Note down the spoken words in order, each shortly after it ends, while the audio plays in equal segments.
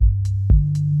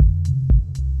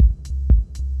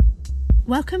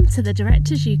Welcome to the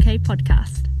Directors UK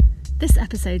podcast. This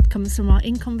episode comes from our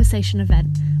In Conversation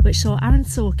event, which saw Aaron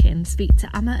Sorkin speak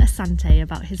to Amma Asante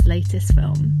about his latest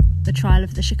film, The Trial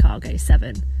of the Chicago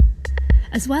 7.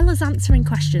 As well as answering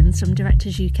questions from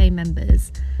Directors UK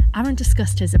members, Aaron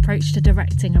discussed his approach to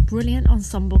directing a brilliant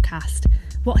ensemble cast,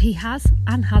 what he has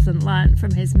and hasn't learnt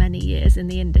from his many years in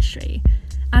the industry,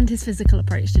 and his physical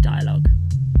approach to dialogue.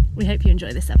 We hope you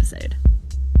enjoy this episode.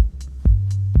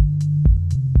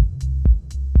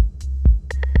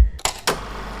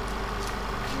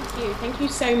 Thank you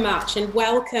so much, and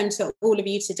welcome to all of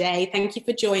you today. Thank you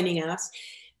for joining us.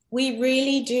 We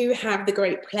really do have the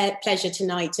great pleasure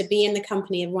tonight to be in the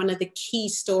company of one of the key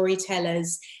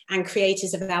storytellers and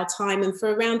creators of our time. And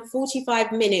for around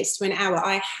 45 minutes to an hour,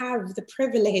 I have the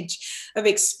privilege of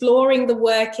exploring the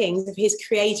workings of his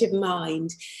creative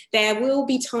mind. There will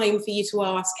be time for you to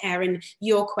ask Aaron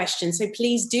your questions. So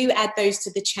please do add those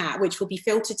to the chat, which will be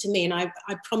filtered to me. And I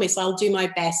promise I'll do my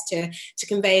best to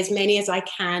convey as many as I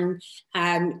can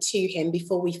to him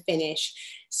before we finish.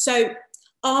 So,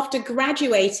 after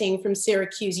graduating from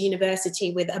Syracuse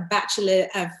University with a Bachelor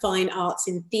of Fine Arts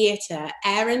in Theatre,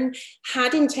 Aaron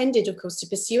had intended, of course, to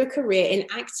pursue a career in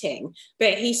acting,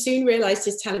 but he soon realised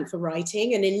his talent for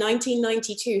writing. And in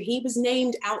 1992, he was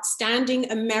named Outstanding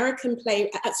American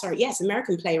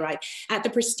Playwright at the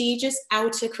prestigious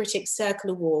Outer Critics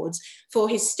Circle Awards for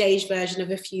his stage version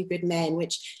of A Few Good Men,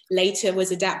 which later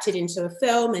was adapted into a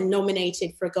film and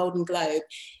nominated for a Golden Globe.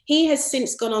 He has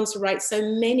since gone on to write so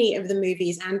many of the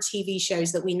movies and TV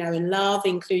shows that we know and love,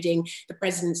 including The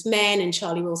President's Men and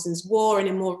Charlie Wilson's War. And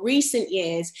in more recent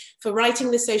years, for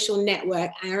writing The Social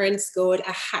Network, Aaron scored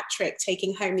a hat trick,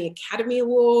 taking home the Academy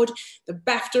Award, the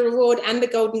BAFTA Award, and the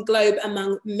Golden Globe,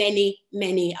 among many,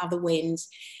 many other wins.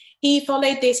 He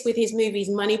followed this with his movies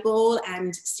Moneyball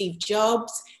and Steve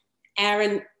Jobs.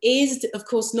 Aaron is, of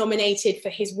course, nominated for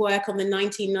his work on the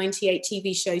 1998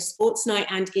 TV show Sports Night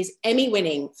and is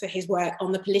Emmy-winning for his work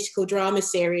on the political drama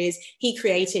series he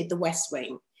created, The West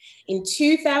Wing. In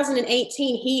 2018,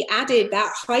 he added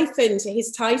that hyphen to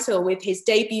his title with his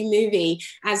debut movie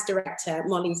as director,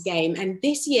 Molly's Game, and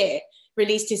this year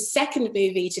released his second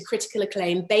movie to critical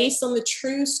acclaim based on the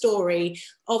true story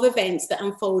of events that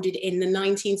unfolded in the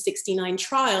 1969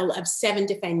 trial of 7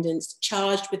 defendants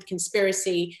charged with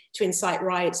conspiracy to incite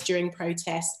riots during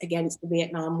protests against the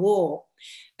Vietnam War.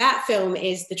 That film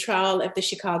is The Trial of the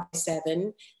Chicago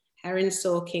 7. Aaron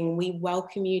Sorkin, we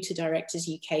welcome you to Directors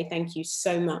UK. Thank you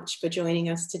so much for joining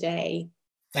us today.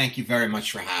 Thank you very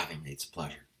much for having me. It's a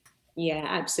pleasure. Yeah,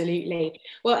 absolutely.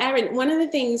 Well, Aaron, one of the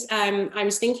things I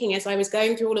was thinking as I was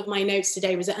going through all of my notes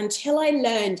today was that until I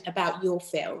learned about your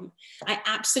film, I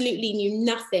absolutely knew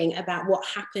nothing about what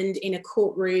happened in a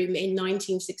courtroom in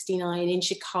 1969 in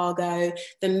Chicago,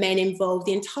 the men involved,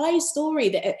 the entire story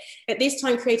that at this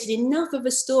time created enough of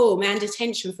a storm and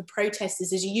attention for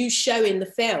protesters, as you show in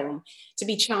the film, to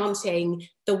be chanting,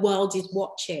 "The world is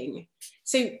watching."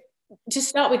 So, to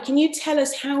start with, can you tell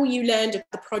us how you learned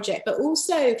about the project, but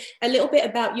also a little bit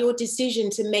about your decision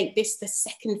to make this the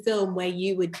second film where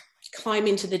you would climb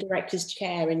into the director's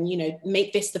chair and,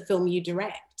 make this the film you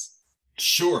direct?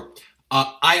 Sure.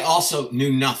 I also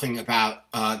knew nothing about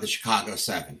the Chicago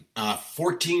 7.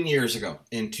 14 years ago,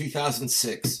 in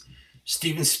 2006,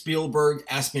 Steven Spielberg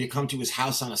asked me to come to his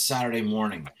house on a Saturday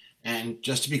morning. And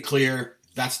just to be clear,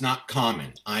 that's not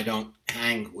common. I don't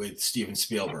hang with Steven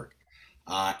Spielberg.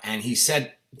 And he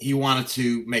said he wanted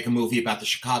to make a movie about the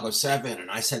Chicago 7.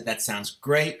 And I said, that sounds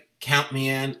great. Count me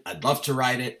in. I'd love to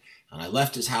write it. And I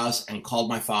left his house and called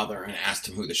my father and asked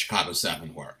him who the Chicago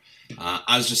 7 were.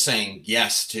 I was just saying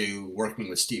yes to working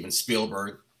with Steven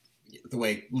Spielberg the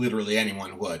way literally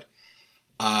anyone would.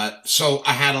 So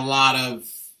I had a lot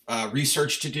of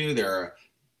research to do. There are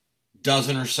a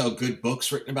dozen or so good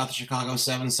books written about the Chicago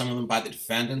 7, some of them by the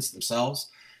defendants themselves.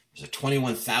 There's a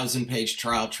 21,000-page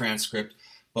trial transcript.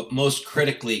 But most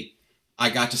critically, I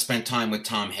got to spend time with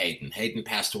Tom Hayden. Hayden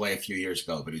passed away a few years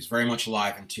ago, but he was very much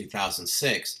alive in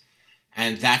 2006.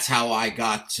 And that's how I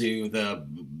got to the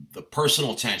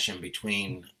personal tension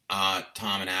between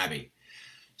Tom and Abby.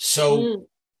 So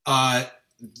the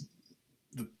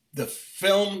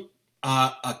film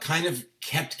kind of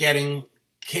kept getting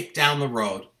kicked down the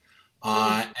road.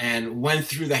 And went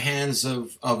through the hands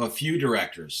of a few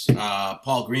directors,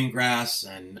 Paul Greengrass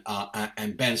and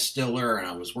Ben Stiller, and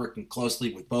I was working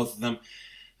closely with both of them.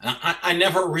 And I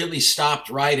never really stopped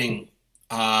writing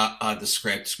the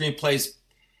script. Screenplays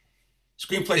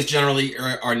generally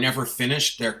are never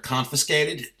finished; they're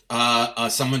confiscated.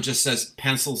 Someone just says,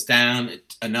 "Pencils down,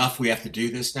 enough. We have to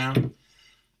do this now."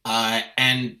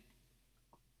 And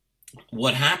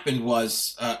what happened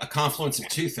was a confluence of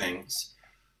two things.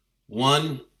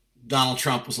 One, Donald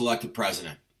Trump was elected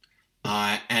president.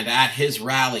 And at his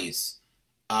rallies,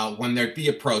 when there'd be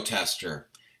a protester,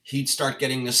 he'd start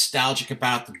getting nostalgic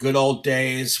about the good old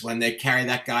days when they'd carry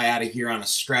that guy out of here on a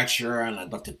stretcher, and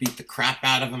I'd love to beat the crap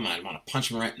out of him. I'd want to punch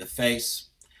him right in the face.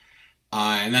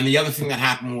 And then the other thing that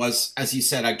happened was, as he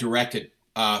said, I directed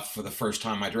for the first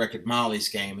time. I directed Molly's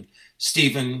Game. And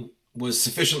Stephen was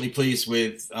sufficiently pleased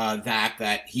with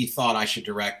that he thought I should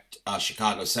direct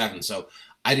Chicago 7. So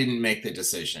I didn't make the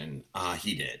decision.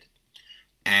 He did.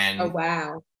 And oh,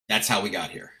 wow. That's how we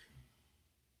got here.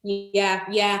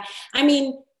 Yeah. I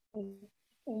mean,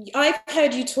 I've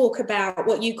heard you talk about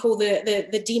what you call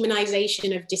the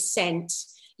demonization of dissent.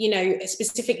 You know,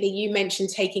 specifically, you mentioned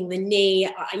taking the knee.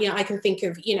 You know, I can think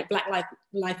of, you know, Black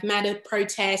Lives Matter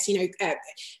protests, you know,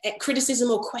 criticism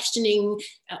or questioning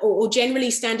or generally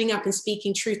standing up and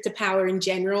speaking truth to power in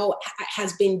general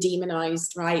has been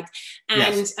demonized, right? And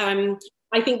yes.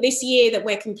 I think this year that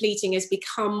we're completing has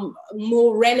become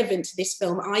more relevant to this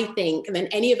film, I think, than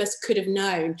any of us could have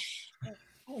known.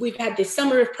 We've had this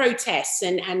summer of protests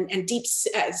and deep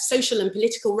social and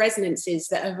political resonances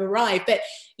that have arrived. But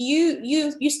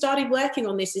you started working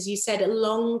on this, as you said, a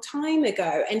long time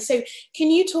ago. And so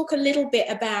can you talk a little bit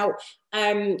about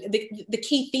the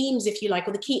key themes, if you like,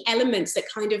 or the key elements that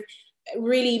kind of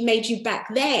really made you back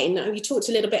then? You talked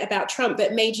a little bit about Trump,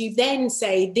 but made you then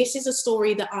say, this is a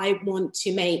story that I want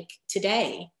to make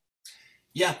today?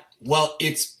 Yeah, well,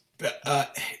 it's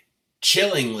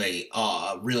chillingly,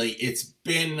 really, it's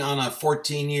been on a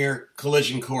 14-year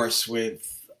collision course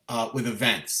with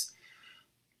events.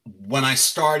 When I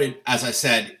started, as I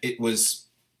said, I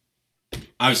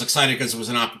was excited because it was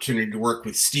an opportunity to work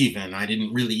with Stephen. I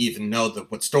didn't really even know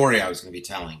what story I was going to be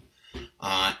telling.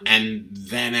 And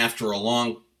then after a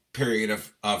long period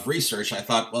of research, I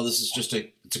thought, well, this is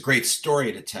it's a great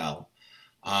story to tell.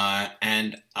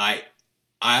 And I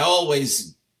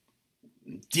always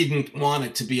didn't want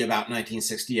it to be about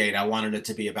 1968. I wanted it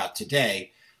to be about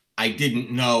today. I didn't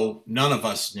know, none of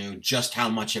us knew just how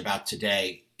much about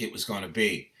today it was going to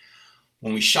be.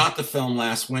 When we shot the film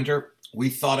last winter, we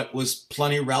thought it was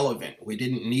plenty relevant. We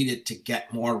didn't need it to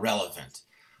get more relevant.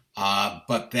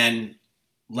 But then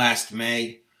last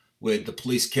May, with the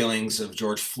police killings of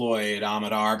George Floyd,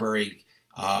 Ahmaud Arbery,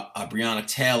 Breonna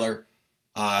Taylor,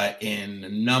 in a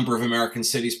number of American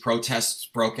cities, protests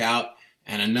broke out,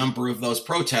 and a number of those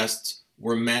protests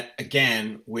were met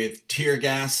again with tear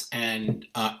gas and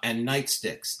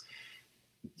nightsticks.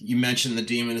 You mentioned the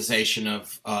demonization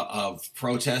of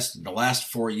protest. In the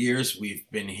last 4 years, we've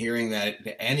been hearing that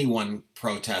anyone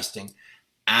protesting,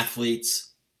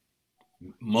 athletes,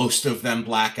 most of them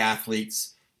black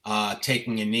athletes,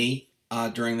 taking a knee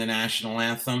during the national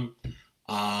anthem,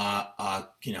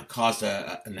 caused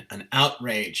an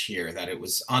outrage here that it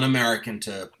was un-American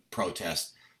to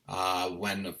protest,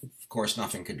 when, of course,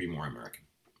 nothing could be more American.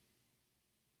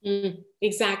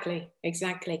 Exactly.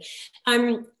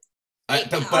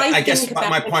 But I guess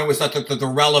my point was that the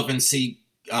relevancy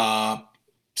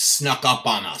snuck up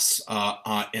on us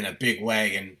in a big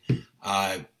way,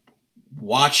 and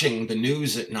watching the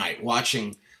news at night,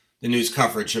 watching the news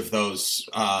coverage of those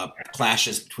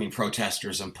clashes between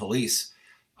protesters and police,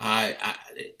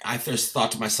 I first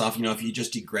thought to myself, if you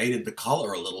just degraded the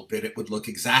color a little bit, it would look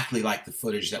exactly like the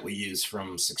footage that we used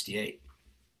from '68.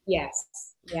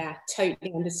 Yes. Yeah,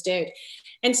 totally understood.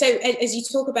 And so as you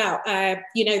talk about,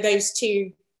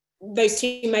 those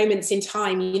two moments in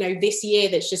time, this year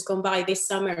that's just gone by, this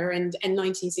summer, and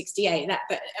 1968,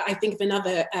 but I think of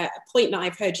another point that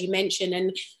I've heard you mention,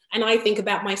 and I think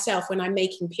about myself when I'm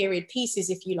making period pieces,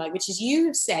 if you like, which is, you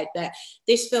have said that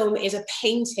this film is a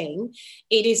painting.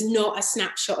 It is not a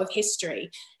snapshot of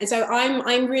history. And so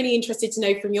I'm really interested to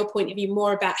know from your point of view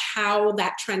more about how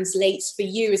that translates for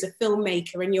you as a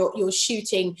filmmaker, and you're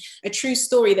shooting a true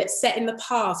story that's set in the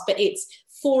past, but it's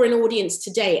for an audience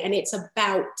today, and it's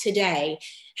about today.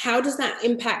 How does that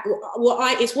impact what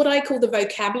I call the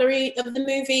vocabulary of the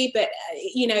movie, but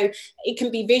it can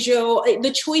be visual,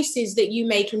 the choices that you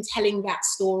make in telling that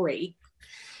story?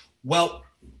 Well,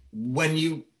 when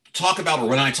you talk about, or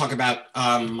when I talk about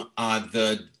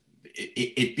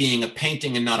it being a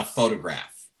painting and not a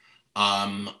photograph,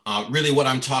 really what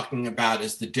I'm talking about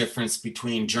is the difference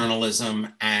between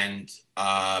journalism and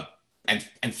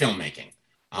filmmaking.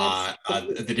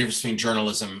 The difference between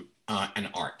journalism and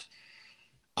art.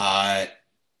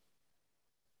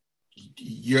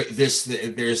 There's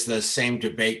the same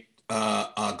debate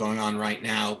going on right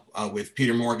now with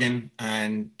Peter Morgan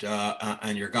and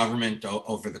your government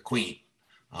over the Queen.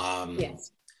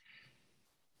 Yes.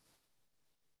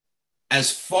 as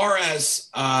far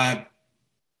as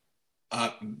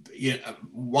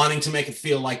wanting to make it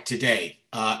feel like today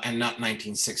and not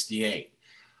 1968,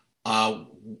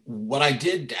 what I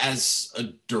did as a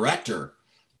director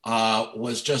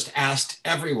was just asked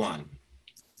everyone,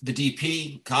 the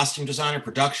DP, costume designer,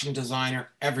 production designer,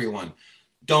 everyone,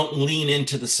 don't lean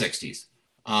into the 60s.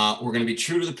 We're going to be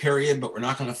true to the period, but we're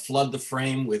not going to flood the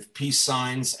frame with peace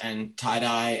signs and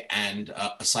tie-dye and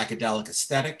a psychedelic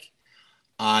aesthetic.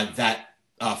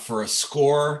 For a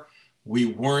score, we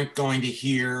weren't going to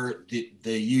hear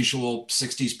the usual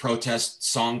 60s protest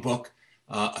songbook.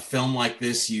 A film like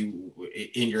this, in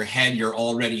your head, you're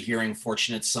already hearing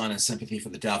Fortunate Son and Sympathy for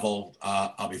the Devil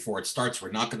before it starts.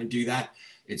 We're not going to do that.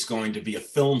 It's going to be a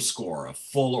film score, a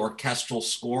full orchestral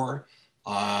score,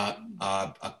 a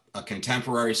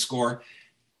contemporary score.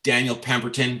 Daniel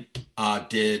Pemberton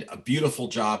did a beautiful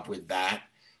job with that.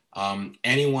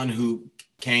 Anyone who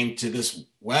came to this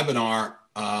webinar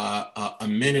a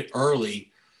minute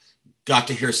early got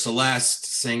to hear Celeste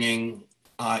singing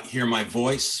Hear My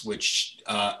Voice, which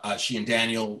she and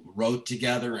Daniel wrote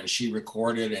together and she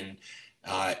recorded, and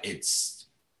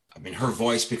her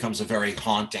voice becomes a very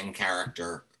haunting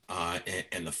character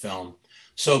in the film.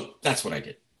 So that's what I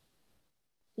did.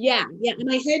 Yeah,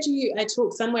 and I heard you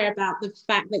talk somewhere about the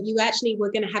fact that you actually were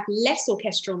going to have less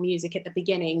orchestral music at the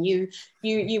beginning. You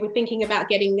were thinking about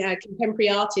getting contemporary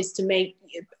artists to make,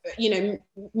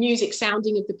 music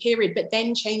sounding of the period, but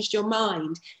then changed your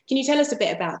mind. Can you tell us a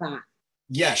bit about that?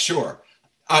 Yeah, sure.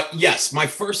 Yes, my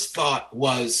first thought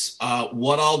was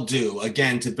what I'll do,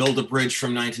 again, to build a bridge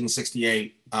from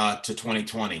 1968 to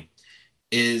 2020,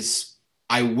 is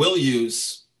I will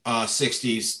use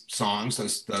 60s songs,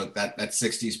 that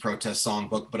 60s protest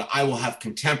songbook, but I will have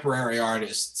contemporary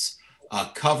artists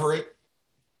cover it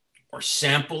or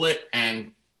sample it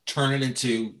and turn it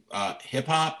into hip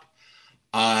hop.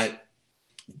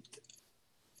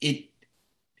 It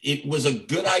was a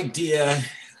good idea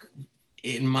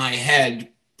in my head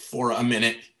for a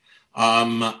minute,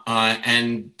 and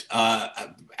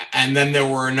then there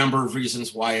were a number of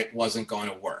reasons why it wasn't going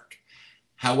to work.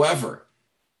 However,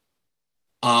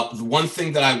 the one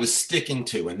thing that I was sticking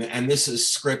to, and this is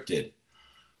scripted,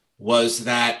 was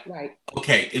that, right,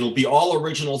 okay, it'll be all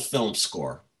original film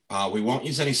score. We won't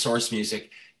use any source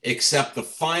music except the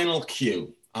final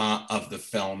cue of the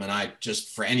film. And I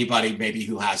just, for anybody maybe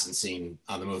who hasn't seen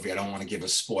the movie, I don't want to give a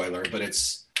spoiler, but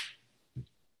it's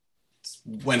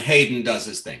when Hayden does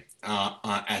his thing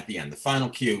at the end, the final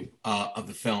cue of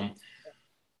the film.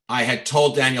 I had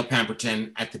told Daniel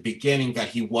Pemberton at the beginning that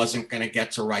he wasn't going to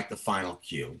get to write the final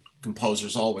cue.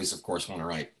 Composers always, of course, want to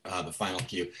write the final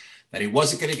cue. That he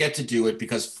wasn't going to get to do it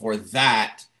because for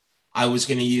that, I was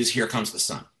going to use Here Comes the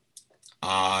Sun.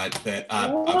 I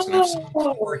was going to have some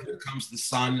Here Comes the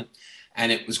Sun,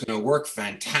 and it was going to work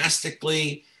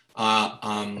fantastically.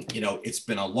 It's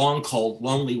been a long, cold,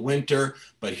 lonely winter,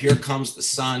 but here comes the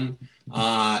sun.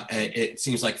 It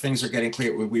seems like things are getting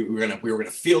clear. We were going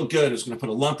to feel good. It was going to put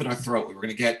a lump in our throat. We were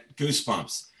going to get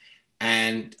goosebumps,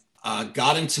 and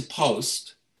got into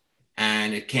post,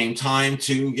 and it came time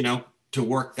to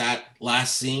work that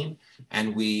last scene,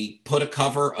 and we put a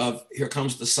cover of Here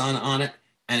Comes the Sun on it,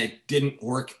 and it didn't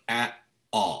work at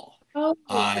all.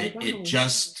 It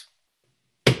just,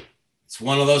 it's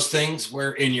one of those things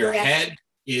where in your head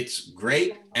it's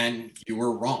great and you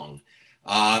were wrong.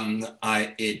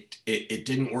 It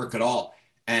didn't work at all,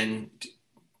 and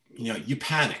you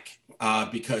panic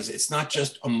because it's not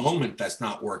just a moment that's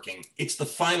not working; it's the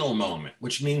final moment,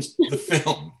 which means the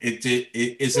film it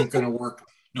isn't going to work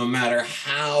no matter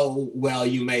how well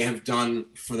you may have done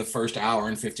for the first hour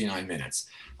and 59 minutes.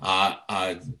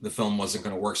 The film wasn't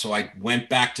going to work. So I went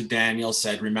back to Daniel,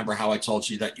 said, remember how I told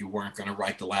you that you weren't going to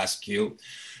write the last cue?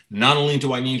 Not only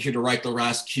do I need you to write the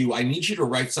last cue, I need you to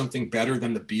write something better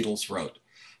than the Beatles wrote.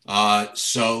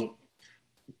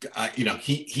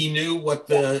 He knew what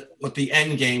the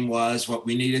end game was, what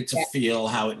we needed to feel,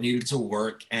 how it needed to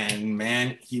work. And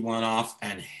man, he went off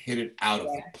and hit it out of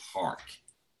the park.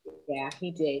 Yeah,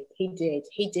 he did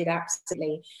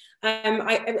absolutely.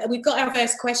 We've got our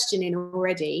first question in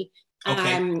already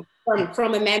from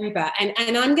a member, and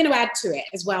I'm going to add to it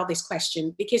as well this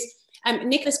question, because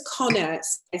Nicholas Connor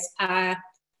says,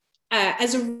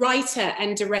 as a writer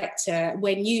and director,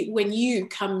 when you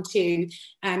come to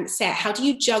set, how do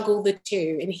you juggle the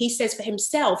two? And he says for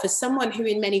himself, as someone who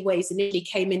in many ways initially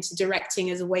came into directing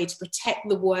as a way to protect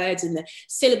the words and the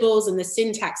syllables and the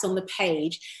syntax on the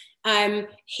page,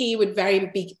 he would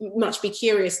very much be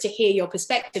curious to hear your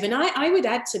perspective. And I would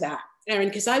add to that, Aaron,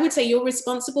 because I would say you're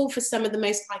responsible for some of the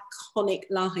most iconic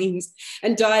lines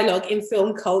and dialogue in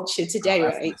film culture today,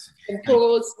 right? Of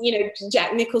course, you know,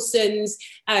 Jack Nicholson's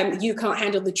 "You Can't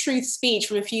Handle the Truth" speech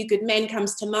from A Few Good Men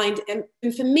comes to mind. And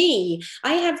for me,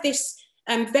 I have this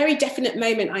very definite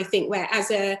moment, I think, where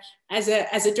as a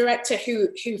director who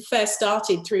first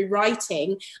started through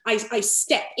writing, I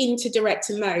step into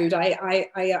director mode.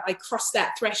 I cross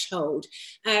that threshold,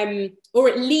 or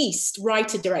at least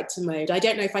writer director mode. I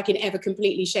don't know if I can ever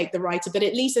completely shake the writer, but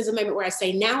at least there's a moment where I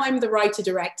say, now I'm the writer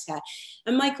director.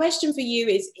 And my question for you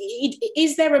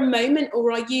is there a moment,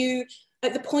 or are you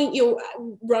at the point you're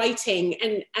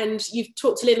writing, and you've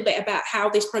talked a little bit about how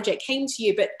this project came to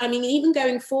you, but I mean, even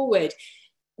going forward,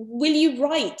 will you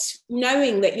write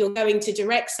knowing that you're going to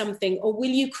direct something, or will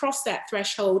you cross that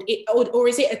threshold, or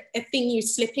is it a thing you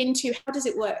slip into? How does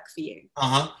it work for you?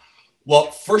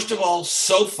 Well, first of all,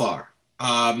 so far,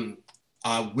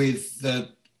 with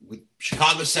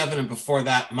Chicago 7 and before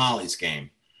that, Molly's Game,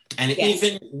 and yes,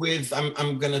 even with,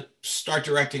 I'm going to start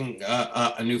directing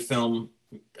a new film.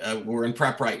 We're in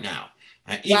prep right now.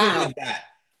 Even with that,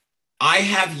 I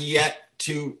have yet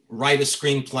to write a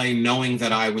screenplay knowing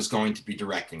that I was going to be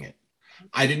directing it.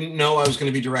 I didn't know I was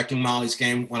going to be directing Molly's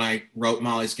Game when I wrote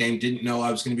Molly's Game. Didn't know I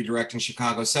was going to be directing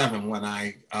Chicago 7 when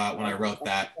I wrote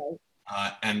that,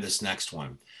 and this next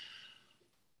one.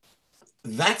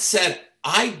 That said,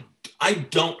 I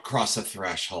don't cross a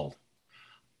threshold.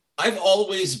 I've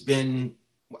always been,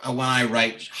 when I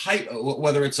write,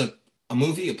 whether it's a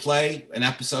movie, a play, an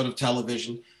episode of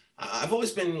television, I've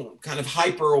always been kind of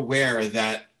hyper aware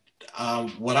that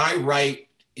what I write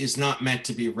is not meant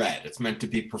to be read. It's meant to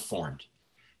be performed.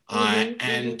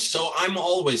 And so I'm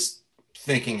always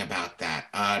thinking about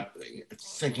that,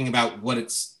 thinking about what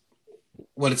it's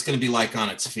going to be like on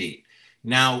its feet.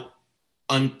 Now,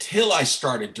 until I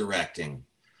started directing,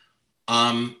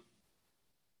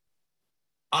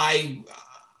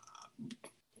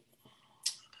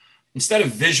 instead of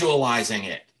visualizing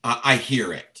it, I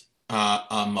hear it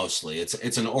mostly.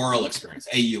 It's an oral experience,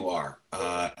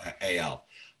 AUR-AL.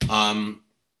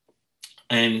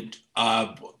 And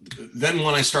then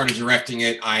when I started directing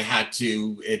it, I had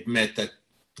to admit that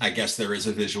I guess there is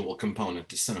a visual component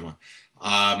to cinema.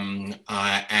 And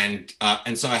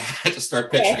so I had to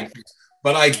start picturing things.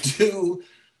 But I do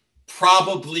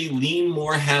probably lean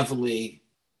more heavily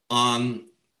on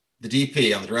the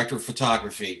DP, on the director of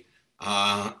photography,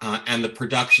 and the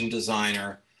production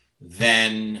designer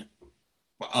than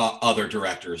other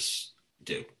directors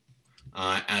do,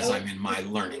 as I'm in my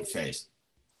learning phase.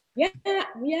 Yeah. I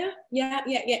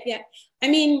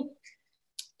mean,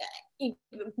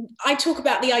 I talk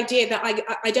about the idea that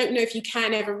I don't know if you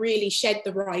can ever really shed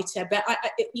the writer, but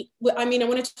I mean, I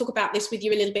want to talk about this with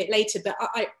you a little bit later, but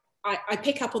I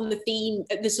pick up on the theme,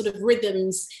 the sort of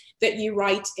rhythms that you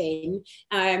write in,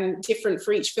 different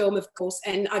for each film, of course.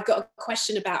 And I've got a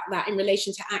question about that in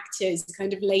relation to actors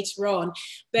kind of later on.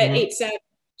 But it's,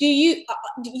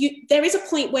 there is a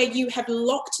point where you have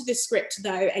locked the script though,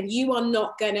 and you are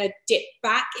not going to dip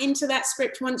back into that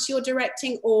script once you're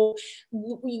directing, or,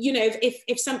 you know,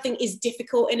 if something is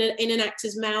difficult in an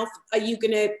actor's mouth, are you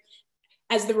going to,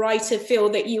 as the writer, feel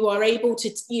that you are able to,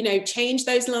 you know, change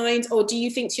those lines? Or do you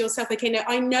think to yourself, okay, no,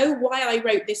 I know why I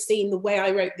wrote this scene the way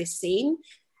I wrote this scene,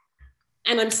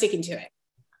 and I'm sticking to it?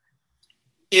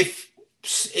 If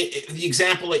the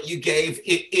example that you gave,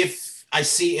 if I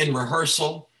see in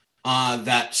rehearsal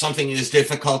that something is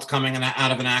difficult coming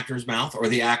out of an actor's mouth, or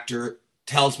the actor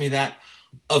tells me that,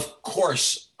 of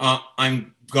course,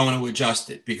 I'm going to adjust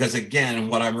it, because again,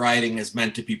 what I'm writing is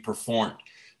meant to be performed.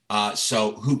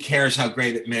 So who cares how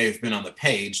great it may have been on the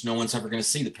page? No one's ever going to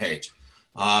see the page.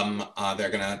 They're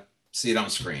going to see it on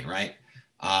screen, right?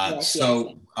 Yes,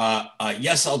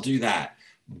 I'll do that.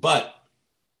 But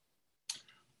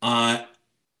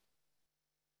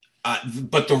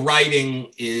the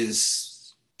writing is,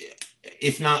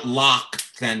 if not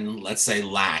locked, then let's say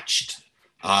latched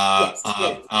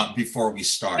before we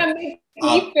start. It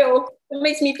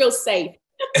makes me feel safe.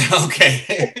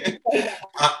 Okay.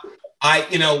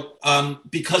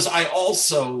 Because I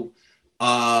also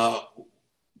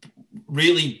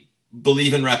really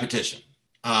believe in repetition.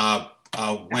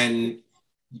 When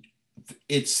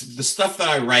it's the stuff that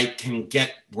I write can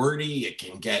get wordy, it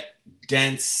can get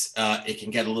dense, it can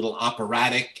get a little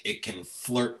operatic, it can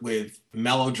flirt with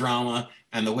melodrama,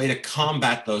 and the way to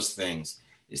combat those things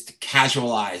is to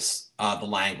casualize the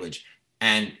language,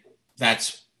 and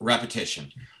that's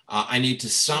repetition. I need to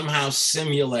somehow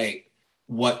simulate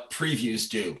what previews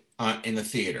do in the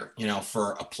theater, you know,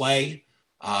 for a play.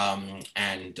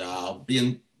 And I'll be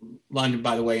in London,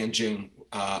 by the way, in June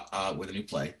with a new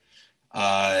play.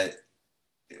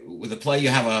 with a play, you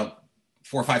have a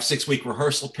 4, 5, 6 week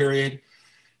rehearsal period,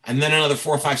 and then another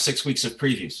 4, 5, 6 weeks of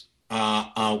previews,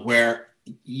 where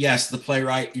yes, the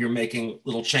playwright, you're making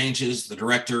little changes. The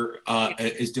director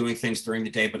is doing things during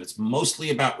the day, but it's mostly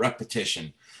about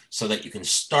repetition so that you can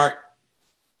start.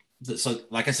 So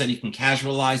like I said, you can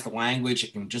casualize the language.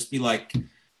 It can just be like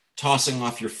tossing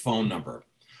off your phone number.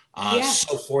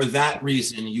 So for that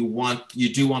reason, you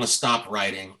do want to stop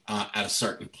writing at a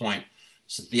certain point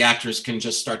so the actors can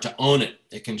just start to own it.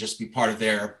 It can just be part of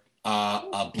their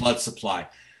blood supply.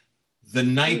 The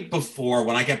night before,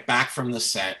 when I get back from the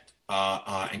set,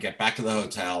 and get back to the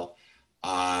hotel,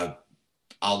 I'll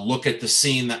look at the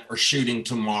scene that we're shooting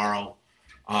tomorrow,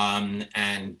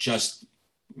 and just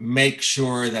make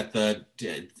sure that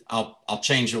I'll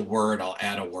change a word, I'll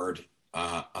add a word,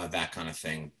 that kind of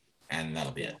thing, and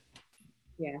that'll be it.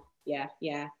 Yeah.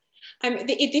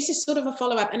 This is sort of a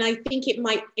follow-up, and I think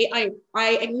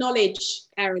I acknowledge,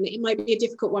 Aaron, it might be a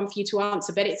difficult one for you to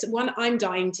answer, but it's one I'm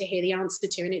dying to hear the answer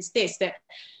to, and it's this, that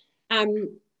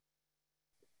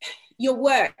your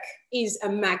work is a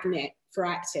magnet for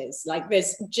actors. Like,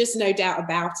 there's just no doubt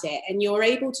about it. And you're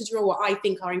able to draw what I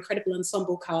think are incredible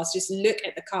ensemble casts. Just look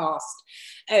at the cast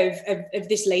of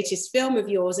this latest film of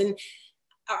yours. And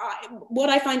what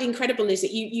I find incredible is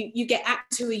that you get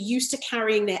actors who are used to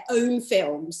carrying their own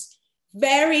films,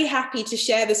 very happy to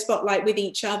share the spotlight with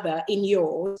each other in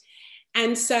yours.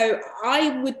 And so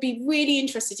I would be really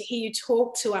interested to hear you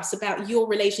talk to us about your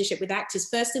relationship with actors,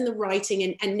 first in the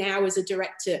writing and now as a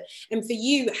director. And for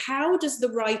you, how does the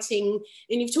writing,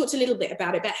 and you've talked a little bit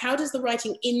about it, but how does the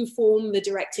writing inform the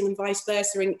directing and vice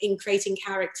versa in creating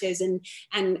characters and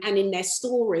in their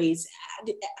stories?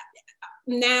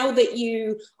 Now that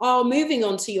you are moving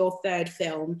on to your third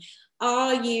film,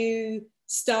 are you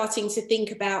starting to think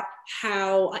about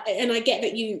how, and I get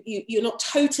that you're not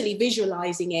totally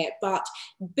visualizing it, but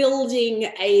building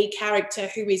a character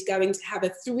who is going to have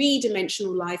a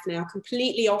 3-dimensional life now,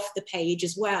 completely off the page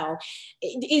as well,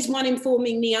 is one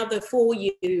informing the other for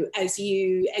you as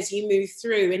you move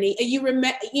through? And are you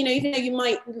even though you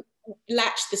might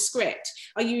latch the script,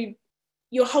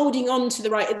 you're holding on to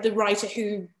the writer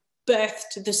who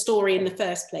birthed the story in the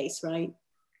first place, right?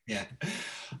 Yeah.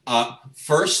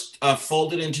 First,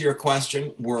 folded into your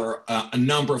question were a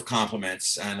number of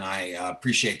compliments, and I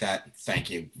appreciate that. Thank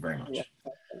you very much.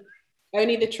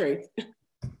 Only the truth.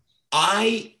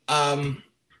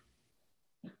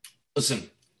 Listen,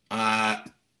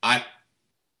 I,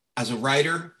 as a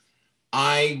writer,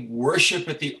 I worship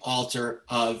at the altar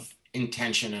of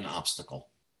intention and obstacle.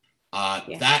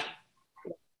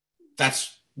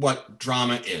 That's what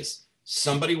drama is.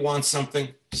 Somebody wants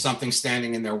something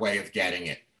standing in their way of getting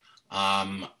it.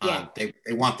 They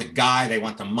want the guy, they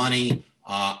want the money,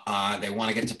 they want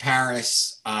to get to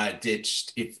Paris.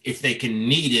 If they can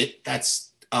need it,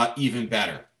 that's even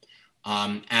better.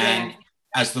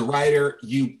 As the writer,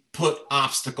 you put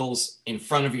obstacles in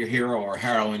front of your hero or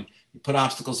heroine, you put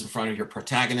obstacles in front of your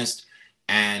protagonist,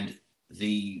 and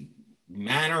the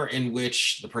manner in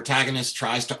which the protagonist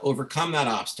tries to overcome that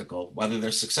obstacle, whether they're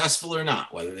successful or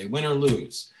not, whether they win or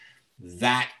lose,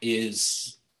 that's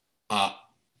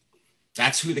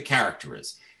who the character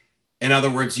is. In other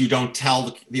words, you don't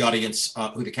tell the audience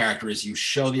who the character is. You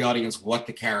show the audience what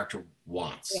the character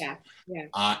wants.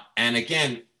 And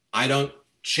again, I don't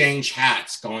change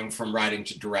hats going from writing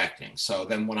to directing. So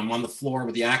then when I'm on the floor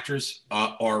with the actors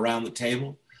or around the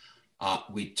table,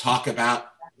 we talk about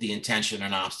the intention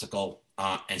and obstacle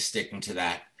and sticking to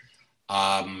that.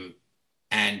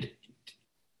 And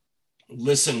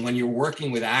listen, when you're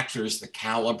working with actors the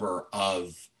caliber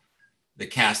of the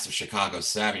cast of Chicago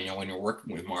 7, when you're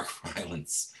working with Mark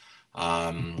Rylance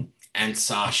and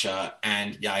Sasha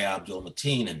and Yahya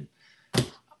Abdul-Mateen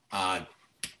and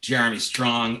Jeremy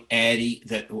Strong, Eddie,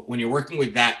 that when you're working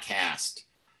with that cast,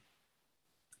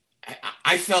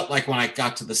 I felt like when I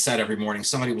got to the set every morning,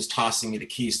 somebody was tossing me the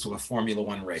keys to a Formula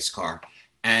One race car.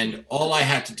 And all I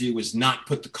had to do was not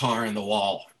put the car in the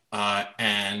wall,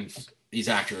 and these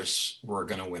actors were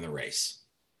going to win the race.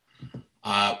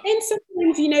 And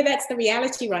sometimes, that's the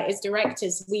reality, right? As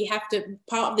directors, we have to,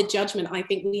 part of the judgment I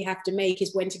think we have to make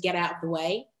is when to get out of the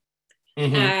way.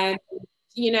 Mm-hmm. And,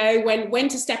 when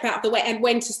to step out of the way and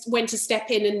when to step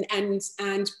in and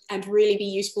really be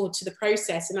useful to the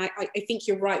process. And I think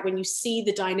you're right. When you see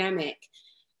the dynamic,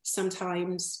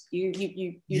 sometimes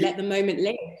you let the moment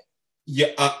live.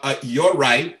 Yeah, you're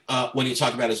right when you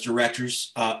talk about as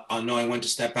directors on knowing when to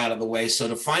step out of the way. So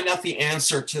to find out the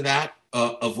answer to that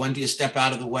of when do you step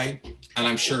out of the way, and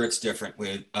I'm sure it's different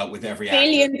with every actor.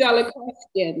 $1 billion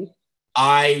question.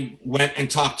 I went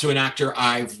and talked to an actor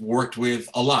I've worked with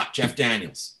a lot, Jeff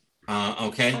Daniels,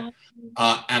 Okay.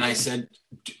 And I said,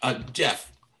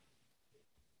 Jeff,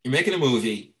 you're making a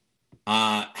movie.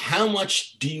 How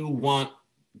much do you want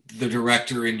the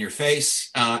director in your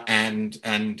face,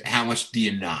 and how much do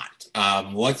you not?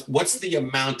 What's the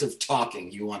amount of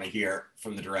talking you want to hear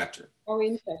from the director? Oh,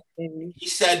 interesting. He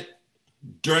said,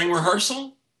 during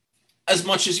rehearsal, as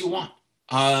much as you want.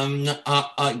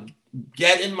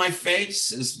 Get in my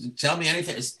face, tell me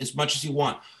anything, as much as you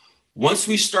want. Once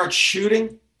we start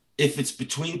shooting, if it's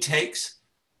between takes,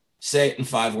 say it in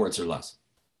 5 words or less.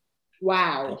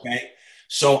 Wow. Okay.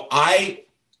 So I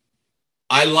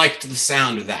liked the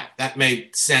sound of that. That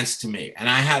made sense to me. And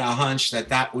I had a hunch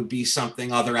that would be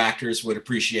something other actors would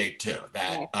appreciate too,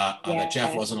 that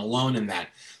Jeff wasn't alone in that.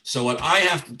 So what I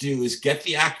have to do is get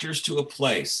the actors to a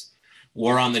place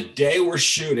where on the day we're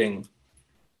shooting,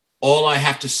 all I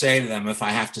have to say to them, if I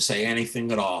have to say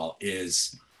anything at all,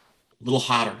 is a little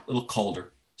hotter, a little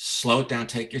colder, slow it down,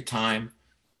 take your time.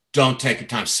 Don't take your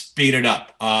time, speed it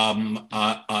up.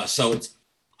 So it's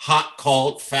hot,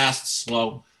 cold, fast,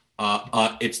 slow.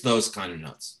 It's those kind of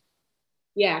notes.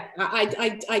 Yeah,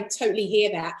 I totally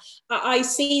hear that. I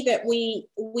see that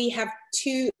we have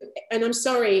 2, and I'm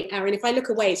sorry, Aaron, if I look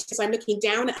away, it's because I'm looking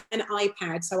down at an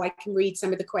iPad so I can read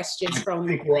some of the questions from. I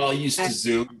think we're all used to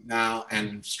Zoom now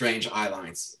and strange eye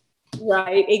lines.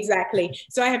 Right, exactly.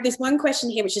 So I have this one question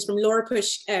here, which is from Laura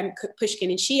Pushkin,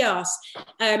 and she asks,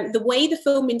 the way the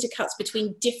film intercuts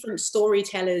between different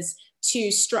storytellers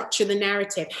to structure the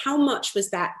narrative, how much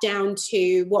was that down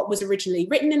to what was originally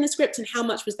written in the script, and how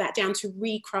much was that down to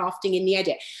recrafting in the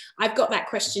edit? I've got that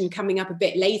question coming up a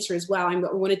bit later as well. I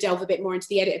want to delve a bit more into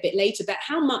the edit a bit later, but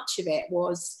how much of it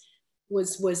was in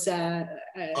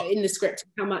the script?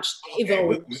 How much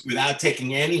evolved? Without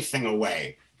taking anything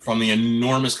away from the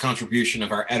enormous contribution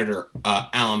of our editor,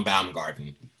 Alan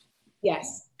Baumgarten.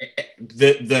 Yes.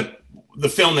 The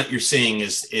film that you're seeing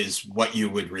is what you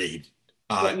would read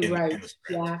in the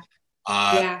script.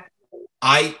 Yeah.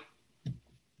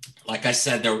 Like I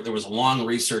said, there was a long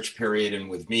research period, and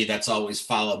with me, that's always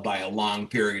followed by a long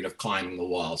period of climbing the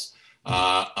walls,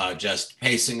 just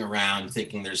pacing around,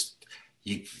 thinking this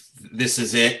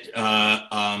is it.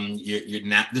 You're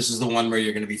not. This is the one where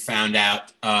you're going to be found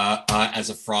out as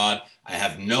a fraud. I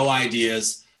have no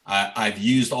ideas. I've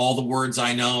used all the words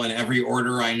I know in every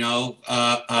order I know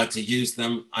to use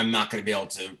them. I'm not going to be able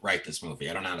to write this movie.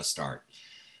 I don't know how to start.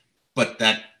 But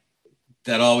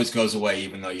that always goes away,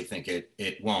 even though you think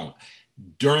it won't.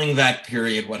 During that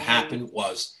period, what happened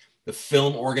was the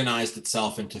film organized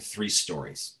itself into 3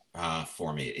 stories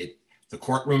for me. The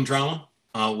courtroom drama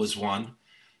was one.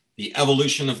 The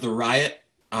evolution of the riot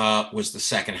was the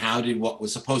second. How did what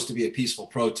was supposed to be a peaceful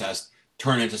protest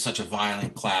turn into such a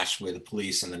violent clash with the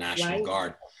police and the National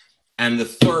Guard? And the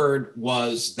third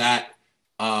was that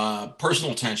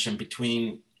personal tension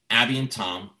between Abby and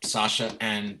Tom, Sasha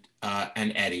and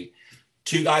Eddie,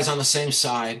 2 guys on the same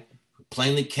side who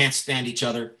plainly can't stand each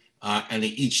other, and they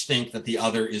each think that the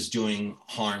other is doing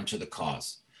harm to the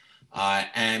cause.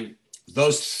 And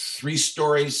those 3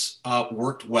 stories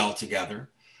worked well together.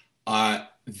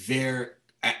 There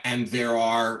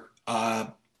are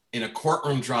in a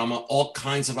courtroom drama all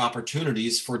kinds of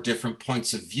opportunities for different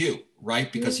points of view,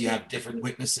 right? Because you have different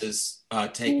witnesses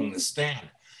taking the stand.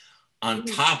 On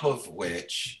top of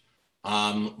which,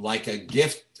 like a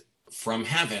gift from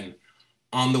heaven,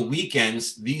 on the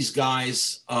weekends, these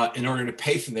guys, in order to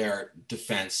pay for their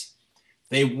defense,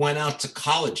 they went out to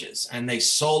colleges and they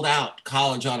sold out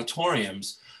college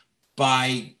auditoriums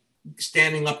by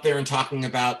standing up there and talking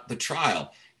about the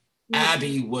trial.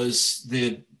 Abby was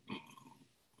the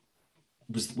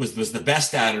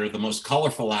best at it, or the most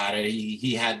colorful at it.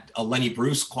 He had a Lenny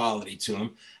Bruce quality to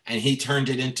him, and he turned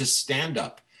it into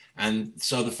stand-up. And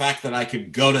so the fact that I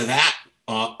could go to that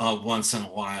once in a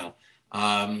while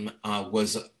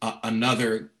was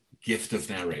another gift of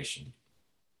narration.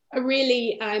 A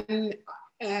really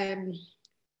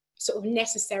sort of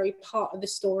necessary part of the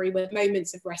story, with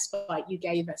moments of respite you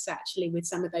gave us, actually, with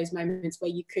some of those moments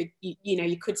where you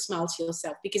could smile to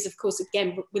yourself, because of course,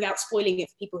 again, without spoiling it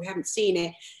for people who haven't seen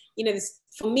it,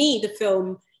 for me, the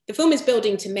film is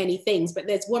building to many things, but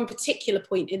there's one particular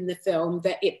point in the film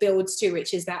that it builds to,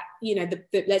 which is that,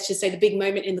 let's just say the big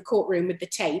moment in the courtroom with the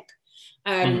tape,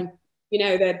 the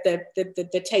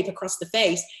tape across the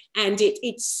face, and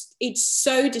it's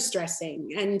so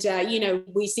distressing. And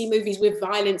we see movies with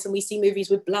violence and we see movies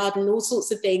with blood and all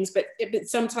sorts of things, but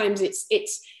sometimes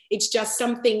it's just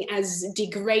something as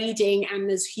degrading and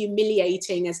as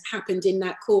humiliating as happened in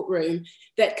that courtroom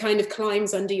that kind of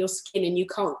climbs under your skin, and you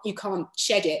can't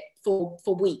shed it for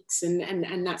weeks,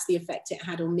 and that's the effect it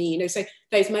had on me. So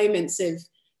those moments of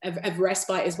of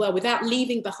respite as well, without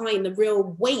leaving behind the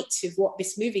real weight of what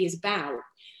this movie is about.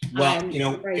 Well,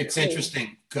 it's cool.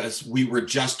 Interesting because we were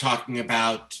just talking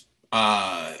about,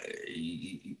 how do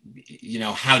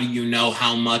you know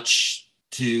how much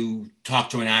to talk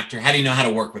to an actor? How do you know how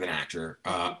to work with an actor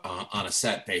on a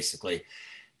set, basically?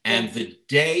 And the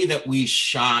day that we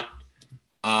shot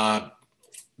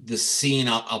the scene,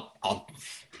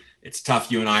 it's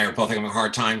tough. You and I are both having a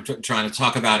hard time trying to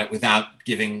talk about it without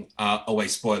giving away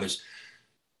spoilers.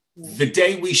 The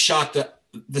day we shot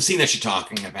the scene that you're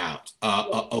talking about,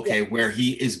 where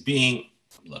he is being,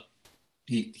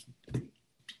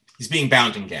 he's being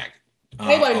bound and gagged.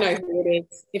 They won't know who it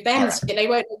is. If they haven't seen it, they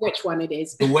won't know which one it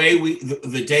is.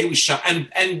 The day we shot,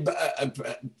 and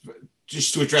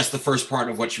just to address the first part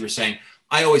of what you were saying,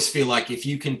 I always feel like if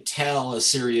you can tell a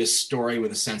serious story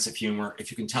with a sense of humor,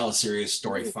 if you can tell a serious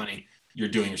story funny, you're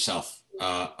doing yourself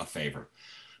a favor.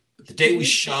 But the day we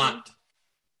shot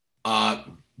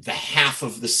the half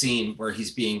of the scene where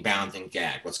he's being bound and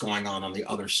gagged, what's going on the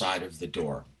other side of the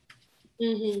door.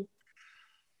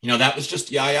 That was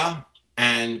just Yahya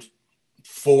and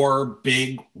 4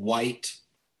 big white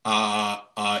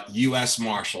U.S.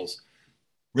 Marshals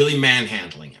really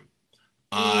manhandling him.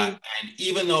 And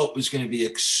even though it was going to be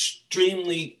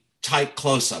extremely tight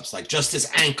close-ups, like just his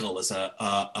ankle as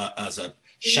a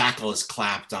shackle is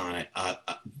clapped on it,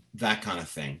 that kind of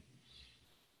thing.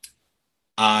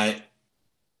 I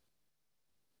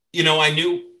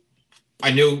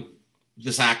knew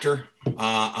this actor.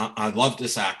 I loved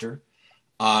this actor.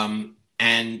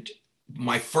 And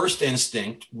my first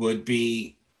instinct would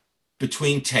be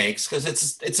between takes, because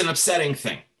it's an upsetting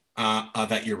thing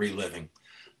that you're reliving.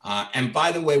 And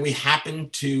by the way, we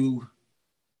happened to,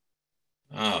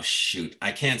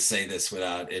 I can't say this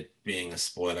without it being a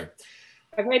spoiler.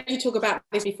 I've heard you talk about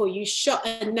this before. You shot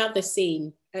another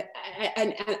scene,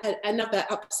 another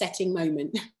upsetting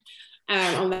moment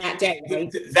on that day,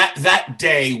 right? That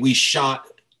day we shot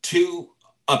 2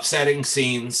 upsetting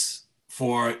scenes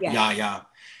for Yahya.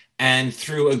 And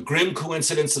through a grim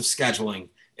coincidence of scheduling,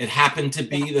 it happened to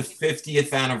be the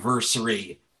 50th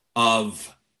anniversary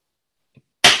of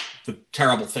the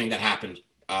terrible thing that happened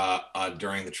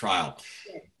during the trial.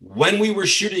 When we were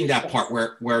shooting that part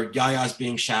where Yahya's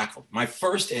being shackled, my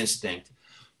first instinct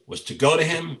was to go to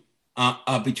him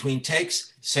between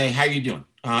takes, say, how you doing?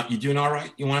 You doing all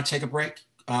right? You want to take a break?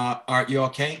 Are you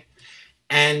okay?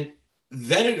 And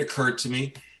then it occurred to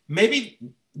me, maybe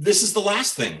this is the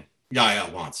last thing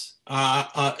Yahya wants.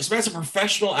 This man's a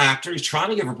professional actor. He's trying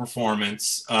to give a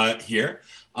performance here.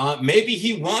 Maybe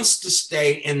he wants to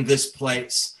stay in this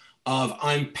place of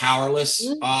I'm powerless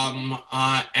and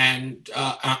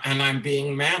I'm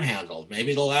being manhandled.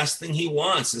 Maybe the last thing he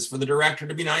wants is for the director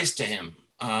to be nice to him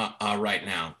right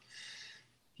now.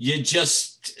 You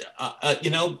just,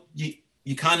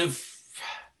 you kind of,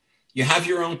 you have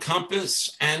your own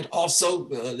compass, and also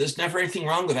there's never anything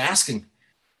wrong with asking.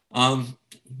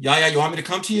 Yahya, you want me to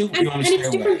come to you? Or you want me to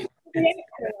stay away?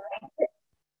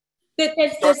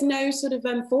 There's no sort of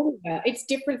formula. It's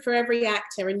different for every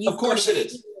actor, and of course it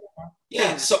is.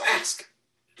 Yeah, so ask.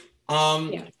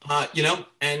 And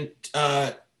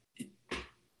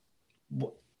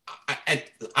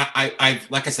I've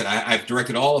like I said, I've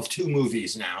directed all of 2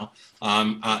 movies now,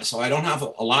 so I don't have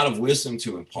a lot of wisdom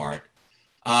to impart.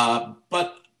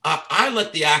 But I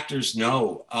let the actors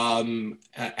know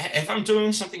if I'm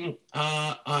doing something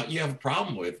you have a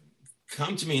problem with,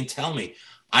 come to me and tell me.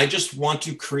 I just want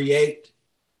to create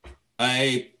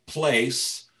a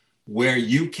place where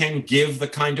you can give the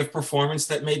kind of performance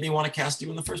that made me want to cast you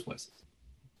in the first place.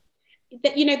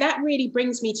 That really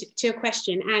brings me to a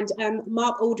question. And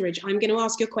Mark Aldridge, I'm going to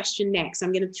ask your question next.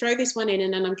 I'm going to throw this one in,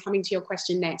 and then I'm coming to your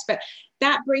question next. But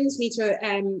that brings me to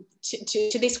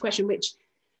this question, which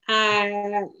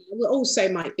also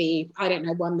might be, I don't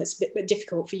know, one that's a bit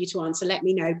difficult for you to answer. Let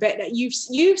me know. But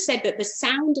you've said that the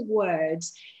sound of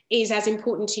words is as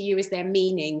important to you as their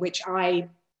meaning, which I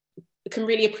can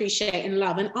really appreciate and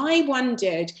love. And I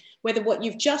wondered whether what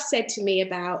you've just said to me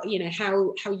about,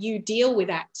 how you deal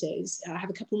with actors, I have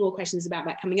a couple more questions about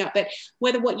that coming up, but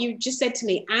whether what you just said to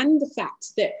me and the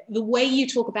fact that the way you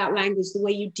talk about language, the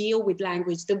way you deal with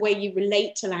language, the way you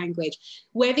relate to language,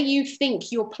 whether you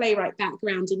think your playwright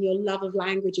background and your love of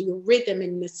language and your rhythm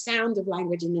and the sound of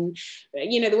language and then,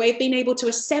 the way of being able to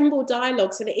assemble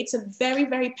dialogue so that it's a very,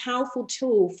 very powerful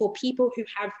tool for people who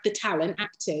have the talent,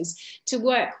 actors, to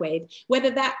work with,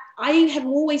 whether that, I have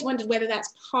always wondered whether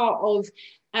that's part of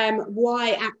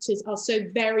why actors are so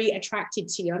very attracted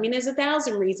to you. I mean, there's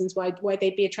 1,000 reasons why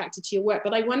they'd be attracted to your work,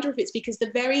 but I wonder if it's because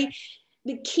the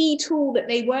key tool that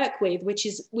they work with, which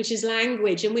is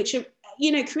language, and which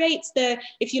creates the,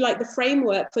 if you like, the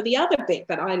framework for the other bit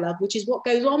that I love, which is what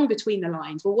goes on between the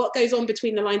lines. Well, what goes on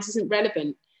between the lines isn't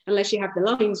relevant unless you have the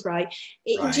lines right.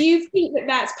 Right. Do you think that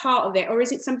that's part of it, or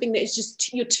is it something that is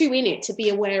just you're too in it to be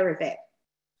aware of it?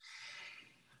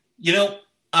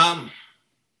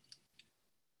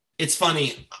 It's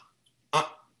funny.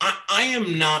 I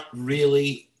am not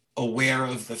really aware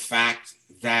of the fact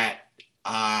that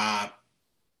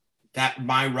that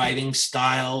my writing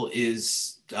style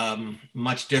is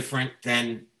much different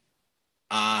than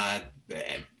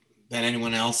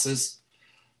anyone else's.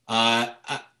 A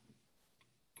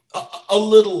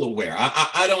little aware.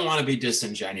 I don't want to be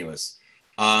disingenuous,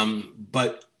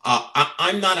 but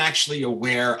I'm not actually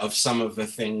aware of some of the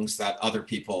things that other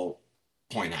people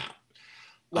point out.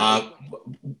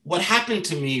 What happened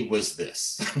to me was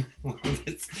this.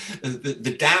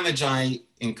 The damage I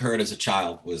incurred as a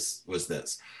child was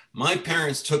this. My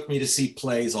parents took me to see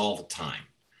plays all the time,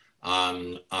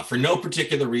 for no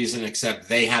particular reason except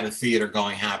they had a theater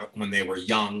going habit when they were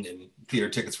young and theater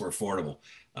tickets were affordable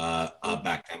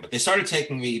back then. But they started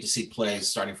taking me to see plays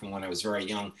starting from when I was very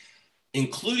young,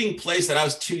 including plays that I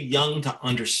was too young to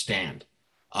understand,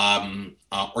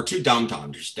 or too dumb to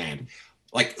understand.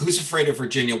 Like Who's Afraid of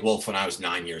Virginia Woolf when I was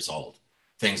 9 years old,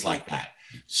 things like that.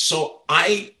 So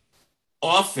I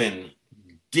often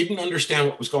didn't understand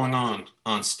what was going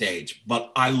on stage,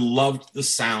 but I loved the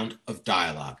sound of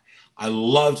dialogue. I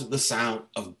loved the sound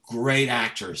of great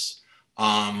actors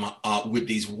with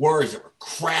these words that were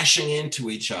crashing into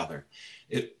each other.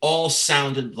 It all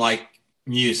sounded like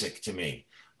music to me.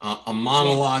 A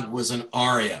monologue was an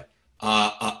aria,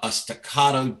 a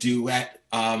staccato duet,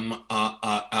 an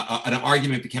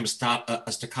argument became a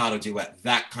staccato duet,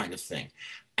 that kind of thing.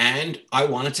 And I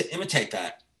wanted to imitate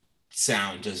that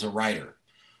sound as a writer.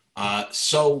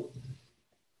 So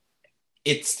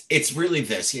it's really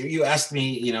this. You asked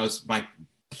me, is my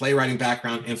playwriting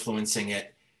background influencing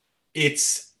it?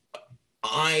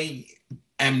 I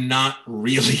am not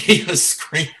really a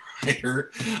screenwriter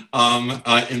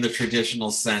in the traditional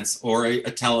sense, or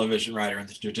a television writer in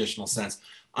the traditional sense.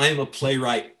 I am a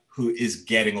playwright who is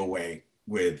getting away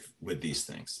with these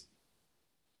things.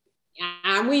 Yeah,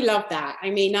 and we love that. I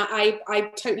mean,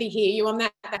 I totally hear you on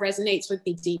that. That resonates with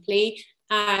me deeply.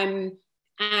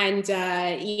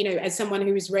 As someone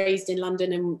who was raised in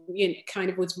London and kind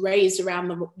of was raised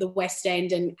around the West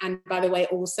End, and by the way,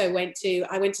 also I went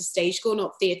to stage school,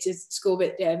 not theatre school,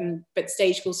 but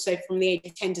stage school. So from the age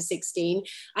of 10 to 16,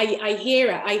 I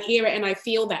hear it, and I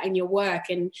feel that in your work,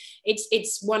 and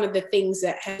it's one of the things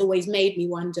that has always made me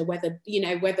wonder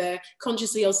whether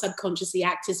consciously or subconsciously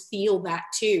actors feel that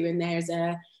too, and there's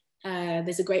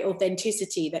a great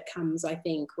authenticity that comes, I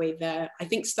think, with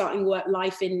starting work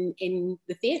life in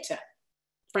the theatre,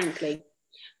 frankly.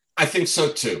 I think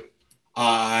so too.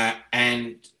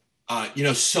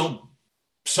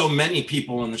 So many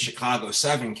people in the Chicago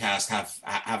 7 cast have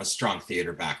a strong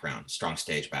theater background, strong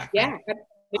stage background. Yeah,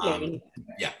 absolutely.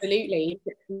 Absolutely.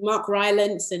 Mark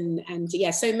Rylance and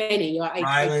so many.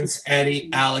 Rylance, Eddie,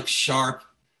 Alex Sharp.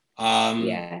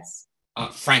 Yes.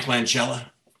 Frank Langella.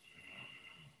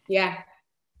 Yeah.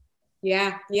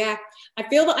 I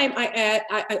feel that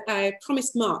I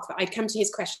promised Mark that I'd come to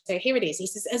his question. So here it is. He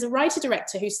says, as a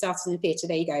writer-director who started in theatre,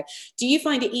 there you go, do you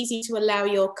find it easy to allow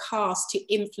your cast to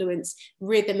influence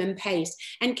rhythm and pace?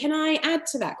 And can I add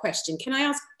to that question? Can I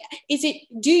ask,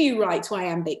 do you write to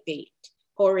iambic beat?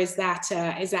 Or is that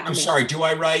I'm sorry, do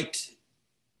I write?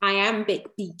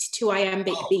 Iambic beat, to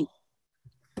iambic beat.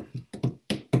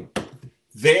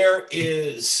 There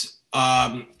is...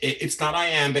 it's not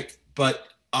iambic, but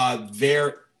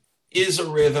there is a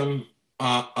rhythm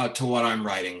to what I'm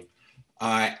writing,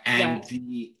 and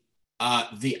the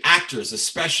actors,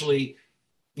 especially,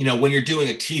 when you're doing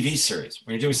a TV series,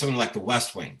 when you're doing something like The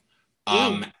West Wing,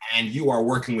 and you are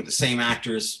working with the same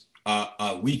actors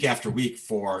week after week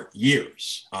for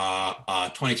years,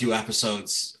 22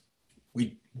 episodes.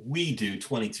 We do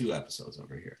 22 episodes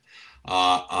over here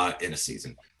in a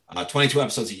season. 22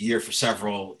 episodes a year for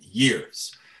several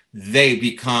years. They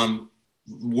become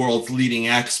world's leading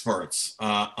experts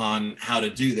on how to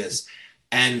do this.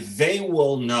 And they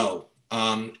will know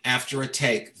after a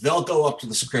take, they'll go up to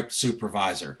the script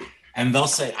supervisor and they'll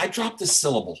say, I dropped a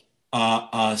syllable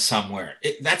somewhere.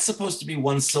 That's supposed to be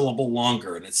one syllable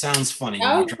longer. And it sounds funny.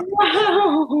 Oh,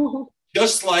 wow.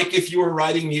 Just like if you were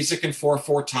writing music in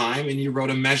 4/4 time and you wrote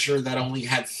a measure that only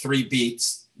had 3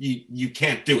 beats, you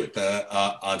can't do it.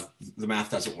 The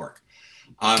math doesn't work.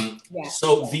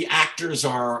 So the actors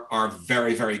are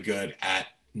very, very good at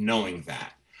knowing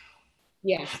that.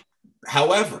 Yeah.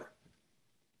 However,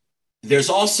 there's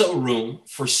also room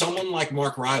for someone like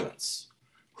Mark Rylance,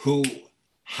 who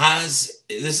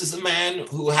this is a man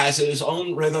who has his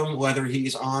own rhythm, whether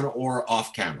he's on or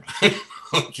off camera.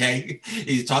 Okay,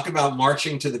 he's talking about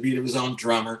marching to the beat of his own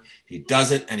drummer. He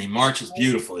does it and he marches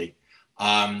beautifully.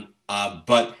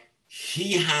 But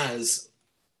he has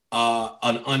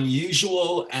an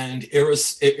unusual and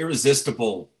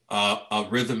irresistible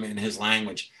rhythm in his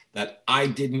language that I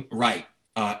didn't write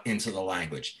into the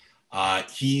language.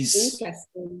 He's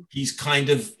kind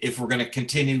of, if we're going to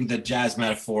continue the jazz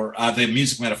metaphor, the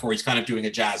music metaphor, he's kind of doing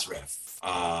a jazz riff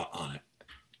on it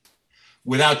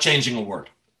without changing a word.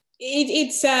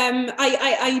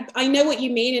 I know what you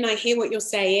mean, and I hear what you're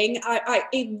saying.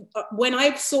 When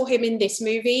I saw him in this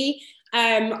movie,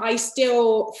 I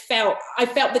felt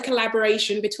the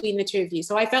collaboration between the two of you.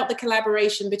 So I felt the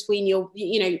collaboration between your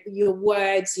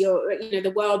words,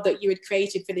 the world that you had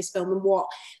created for this film, and what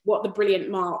the brilliant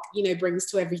Mark,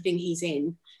 brings to everything he's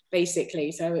in,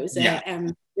 basically. So it was,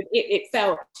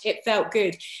 it felt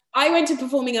good. I went to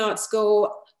performing arts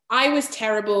school. I was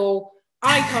terrible.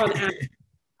 I can't act.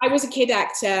 I was a kid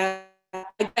actor. I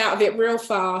got out of it real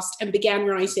fast and began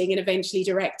writing and eventually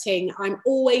directing. I'm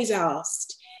always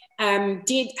asked,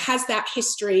 has that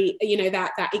history,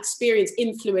 that experience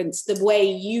influenced the way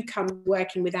you come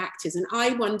working with actors? And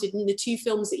I wondered, in the two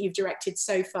films that you've directed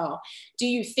so far, do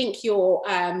you think your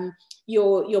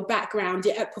background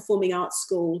at performing arts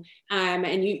school,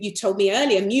 and you told me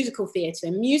earlier musical theatre,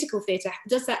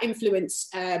 does that influence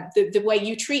the way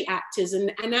you treat actors?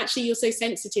 And actually you're so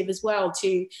sensitive as well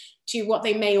to what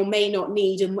they may or may not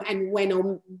need, and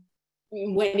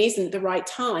when isn't the right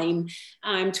time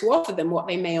to offer them what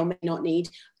they may or may not need.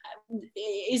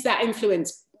 Is that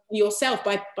influenced yourself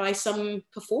by some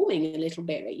performing a little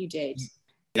bit that you did?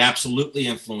 It absolutely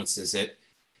influences it.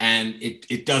 And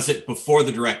it does it before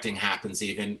the directing happens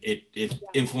even. It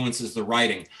influences the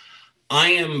writing.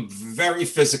 I am very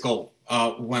physical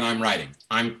when I'm writing.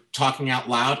 I'm talking out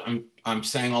loud. I'm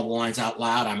saying all the lines out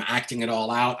loud. I'm acting it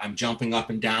all out. I'm jumping up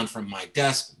and down from my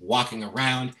desk, walking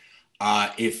around.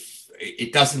 If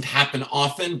it doesn't happen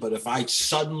often, but if I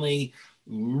suddenly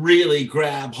really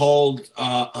grab hold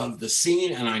of the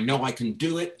scene and I know I can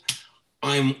do it,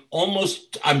 I'm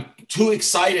too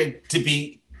excited to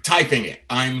be typing it.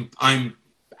 I'm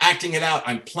acting it out.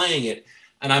 I'm playing it,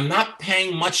 and I'm not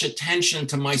paying much attention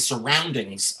to my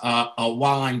surroundings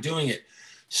while I'm doing it.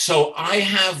 So I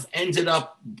have ended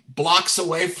up blocks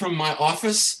away from my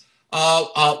office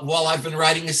while I've been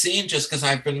writing a scene, just because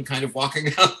I've been kind of walking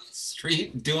out the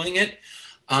street doing it.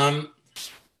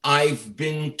 I've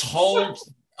been told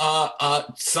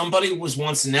somebody was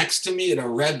once next to me at a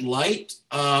red light.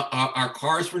 Our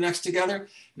cars were next together,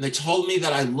 and they told me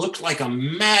that I looked like a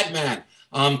madman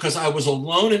because I was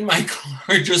alone in my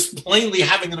car, just plainly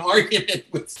having an argument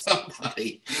with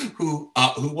somebody who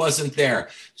wasn't there.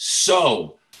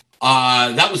 So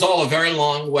that was all a very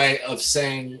long way of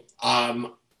saying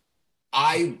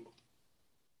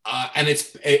and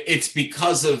it's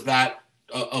because of that,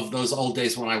 of those old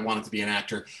days when I wanted to be an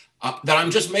actor, that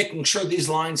I'm just making sure these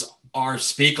lines are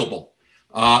speakable.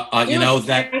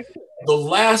 That the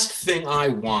last thing I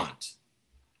want,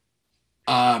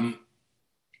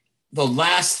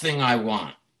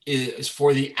 is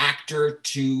for the actor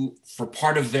for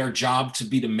part of their job to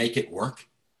be to make it work.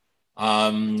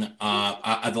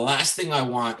 The last thing I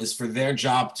want is for their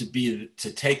job to be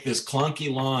to take this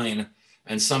clunky line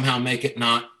and somehow make it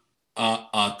not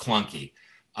clunky.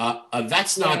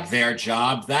 That's not their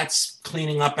job. That's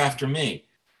cleaning up after me.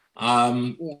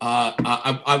 I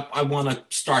want to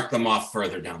start them off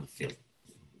further down the field.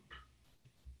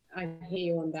 I hear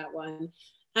you on that one.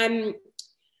 I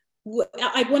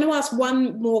want to ask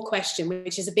one more question,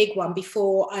 which is a big one,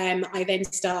 before I then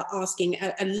start asking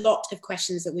a lot of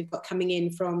questions that we've got coming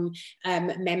in from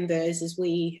members as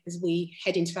we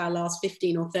head into our last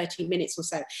 15 or 30 minutes or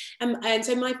so. And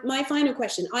so my final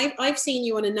question, I've seen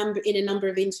you in a number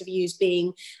of interviews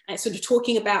being sort of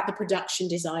talking about the production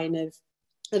design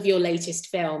of your latest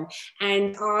film,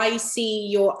 and I see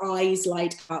your eyes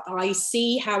light up. I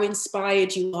see how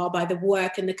inspired you are by the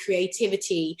work and the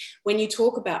creativity when you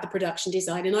talk about the production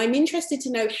design, and I'm interested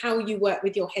to know how you work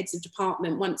with your heads of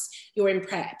department once you're in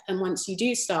prep and once you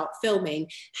do start filming.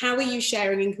 How are you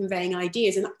sharing and conveying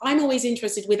ideas? And I'm always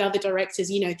interested with other directors,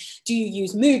 do you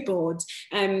use mood boards?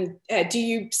 Do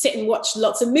you sit and watch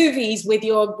lots of movies with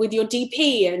your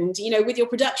DP and with your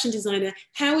production designer?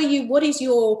 What is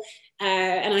your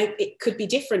it could be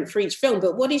different for each film,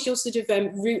 but what is your sort of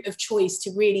route of choice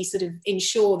to really sort of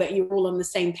ensure that you're all on the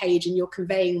same page and you're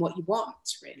conveying what you want,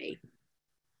 really?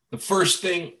 The first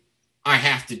thing I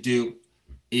have to do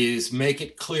is make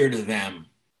it clear to them,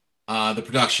 the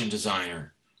production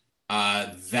designer,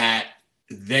 that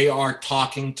they are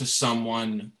talking to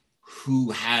someone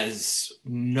who has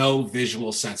no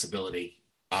visual sensibility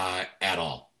at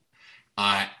all.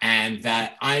 And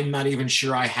that I'm not even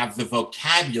sure I have the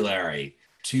vocabulary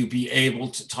to be able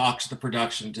to talk to the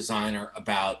production designer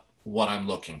about what I'm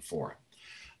looking for.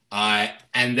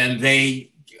 And then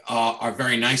they are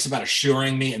very nice about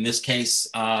assuring me. In this case,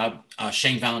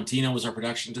 Shane Valentino was our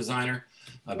production designer,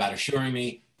 about assuring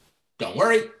me, don't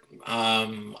worry,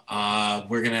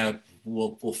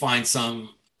 we'll find some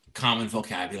common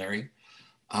vocabulary,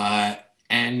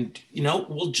 and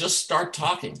we'll just start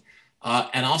talking,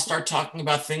 and I'll start talking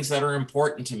about things that are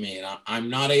important to me, and I'm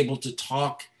not able to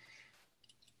talk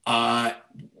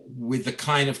with the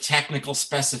kind of technical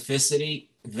specificity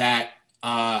that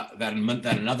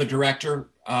another director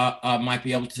might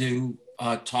be able to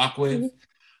talk with.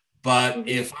 But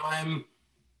if I'm,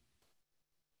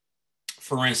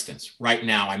 for instance, right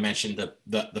now, I mentioned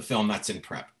the film that's in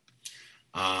prep.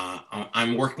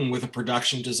 I'm working with a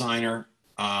production designer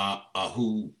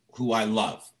who I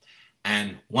love.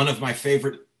 And one of my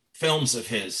favorite films of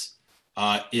his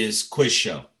is Quiz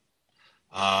Show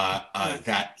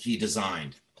that he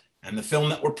designed. And the film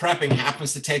that we're prepping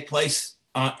happens to take place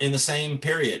in the same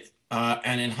period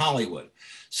and in Hollywood.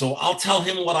 So I'll tell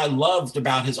him what I loved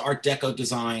about his Art Deco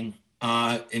design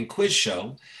in Quiz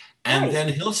Show. And then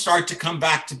he'll start to come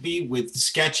back to me with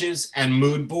sketches and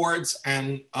mood boards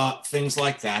and things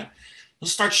like that. He'll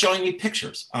start showing me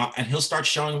pictures and he'll start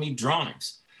showing me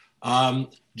drawings.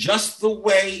 Just the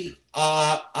way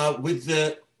with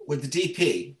the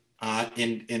DP,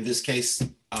 in this case,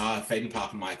 Phaedon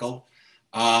Papamichael,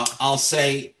 I'll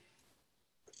say,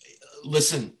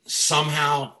 listen,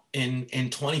 somehow in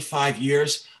 25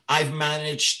 years, I've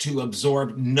managed to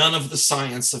absorb none of the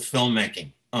science of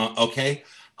filmmaking, okay?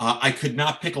 I could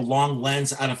not pick a long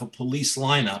lens out of a police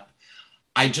lineup.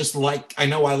 I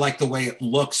know I like the way it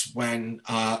looks when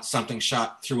something's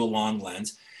shot through a long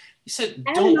lens. He said,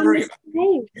 don't worry,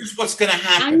 here's what's gonna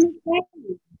happen.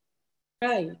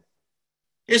 Right.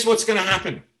 Here's what's gonna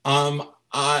happen. I'm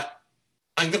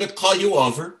gonna call you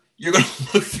over. You're gonna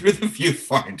look through the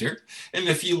viewfinder. And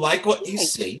if you like what you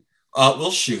see, we'll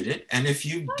shoot it. And if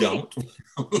you don't,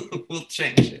 we'll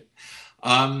change it.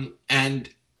 And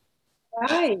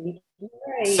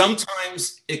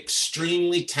sometimes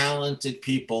extremely talented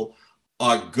people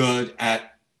are good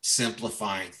at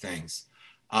simplifying things.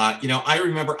 I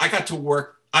remember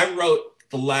I wrote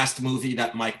the last movie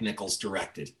that Mike Nichols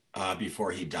directed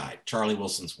before he died, Charlie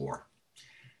Wilson's War.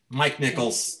 Mike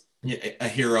Nichols, a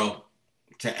hero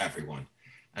to everyone.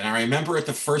 And I remember at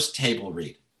the first table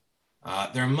read,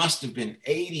 there must have been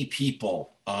 80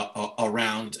 people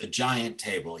around a giant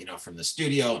table, from the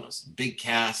studio, and it was a big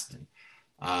cast, and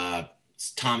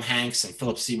Tom Hanks and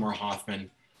Philip Seymour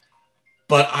Hoffman.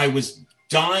 But I was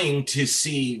dying to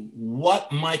see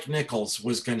what Mike Nichols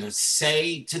was going to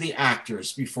say to the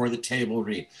actors before the table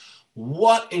read.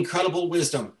 What incredible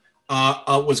wisdom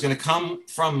was going to come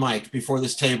from Mike before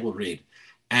this table read.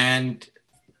 And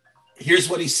here's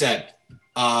what he said.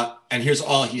 And here's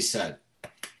all he said.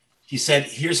 He said,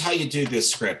 here's how you do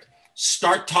this script.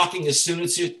 Start talking as soon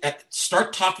as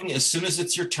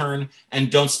it's your turn,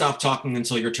 and don't stop talking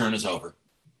until your turn is over.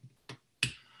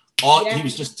 He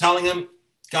was just telling them,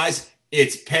 guys,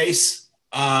 it's pace.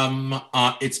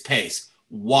 It's pace.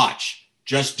 Watch.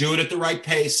 Just do it at the right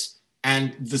pace,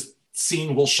 and the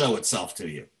scene will show itself to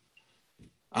you.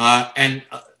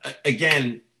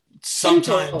 Again,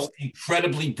 sometimes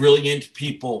incredibly brilliant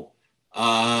people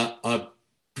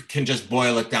can just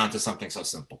boil it down to something so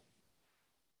simple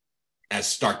as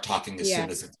start talking as soon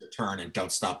as it's your turn, and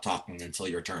don't stop talking until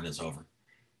your turn is over.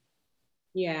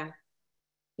 Yeah.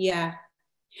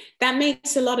 That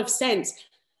makes a lot of sense.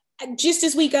 Just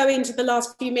as we go into the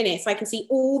last few minutes, I can see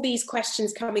all these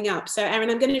questions coming up. So, Aaron,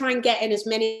 I'm going to try and get in as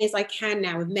many as I can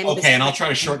now with members. Okay, and I'll try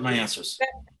to shorten my answers.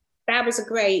 That was a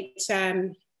great...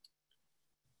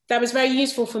 that was very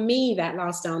useful for me, that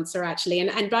last answer, actually.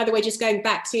 And by the way, just going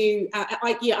back to,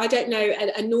 I don't know,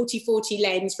 a naughty 40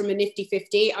 lens from a nifty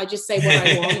 50. I just say what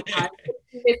I want. I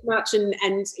do this much and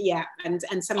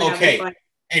somehow. Okay,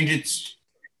 and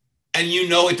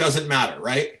it doesn't matter,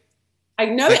 right? I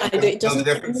know it. It doesn't.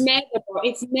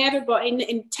 It's never.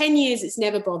 In 10 years, it's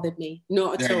never bothered me.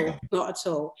 Not at all. Not at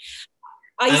all.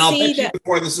 I'll bet you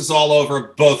before this is all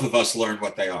over, both of us learned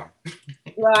what they are.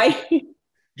 Right.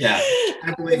 Yeah,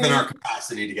 I believe in our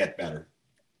capacity to get better.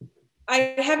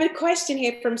 I have a question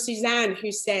here from Suzanne,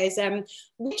 who says,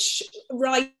 which other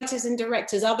writers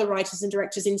and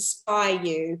directors inspire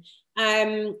you?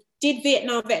 did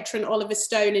Vietnam veteran Oliver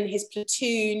Stone and his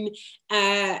platoon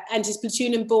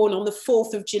and Born on the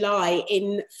 4th of July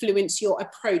influence your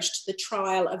approach to the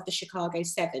trial of the Chicago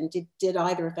 7? Did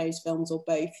either of those films or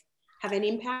both have any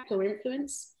impact or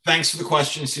influence? Thanks for the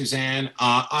question, Suzanne.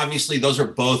 Obviously, those are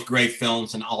both great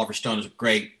films, and Oliver Stone is a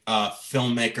great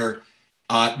filmmaker.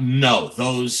 No,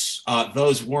 those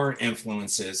weren't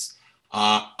influences.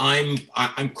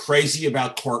 I'm crazy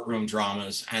about courtroom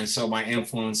dramas, and so my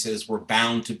influences were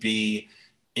bound to be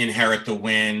Inherit the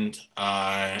Wind,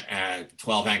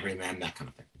 12 Angry Men, that kind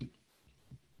of thing.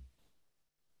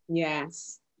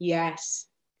 Yes.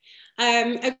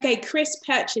 Okay, Chris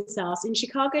Purchase asks, in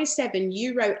Chicago 7,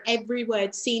 you wrote every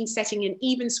word, scene, setting, and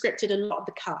even scripted a lot of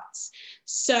the cuts.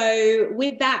 So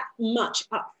with that much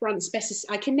upfront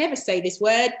I can never say this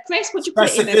word. Chris, what you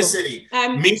put in there?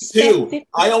 Specificity. Me too.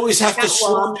 I always have to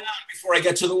slow down before I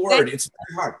get to the word. It's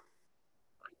very hard.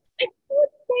 I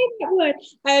can't say that word.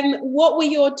 What were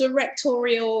your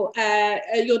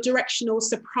directional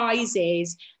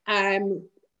surprises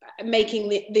making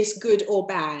this good or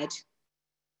bad?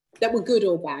 That were good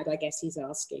or bad, I guess he's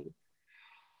asking.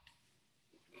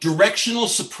 Directional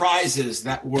surprises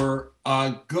that were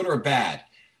good or bad.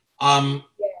 Yes,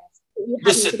 you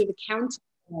had sort of a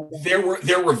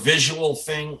there were visual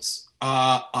things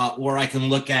where I can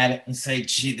look at it and say,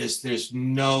 gee, there's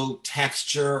no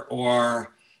texture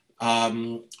or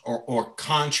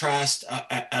contrast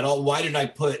at all. Why did I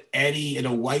put Eddie in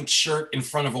a white shirt in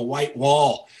front of a white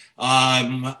wall?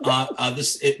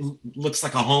 It looks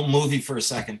like a home movie for a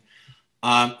second.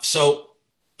 So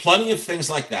plenty of things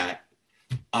like that.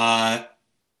 I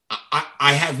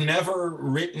have never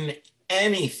written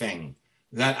anything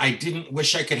that I didn't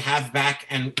wish I could have back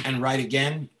and write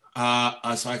again, so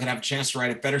I could have a chance to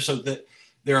write it better. So that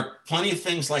there are plenty of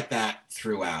things like that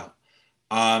throughout.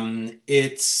 I'm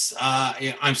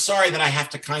sorry that I have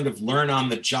to kind of learn on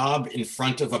the job in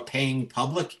front of a paying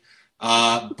public,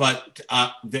 but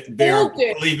there are,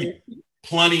 believe me,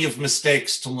 plenty of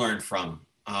mistakes to learn from.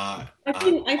 I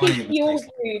think you all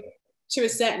do to a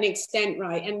certain extent,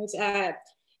 right? And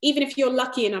even if you're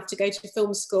lucky enough to go to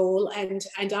film school, and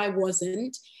I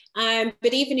wasn't,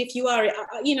 but even if you are,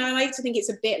 I like to think it's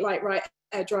a bit like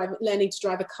learning to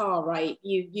drive a car, right?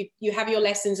 You have your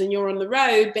lessons and you're on the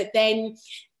road, but then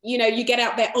you get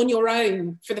out there on your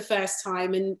own for the first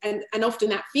time, and often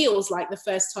that feels like the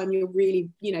first time you're really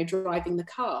driving the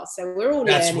car. So we're all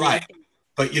that's learning. Right.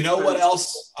 But you know what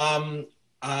else?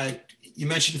 You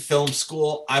mentioned film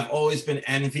school. I've always been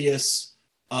envious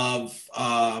of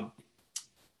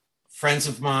friends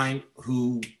of mine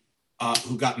who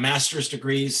got master's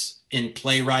degrees in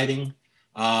playwriting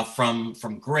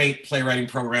from great playwriting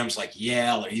programs like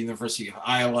Yale or University of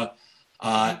Iowa.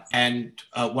 And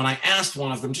when I asked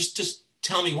one of them, just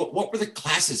tell me what were the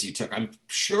classes you took? I'm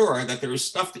sure that there was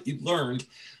stuff that you learned.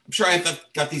 I'm sure I've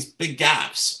got these big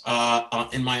gaps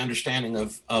in my understanding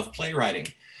of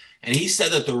playwriting. And he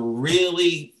said that the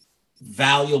really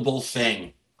valuable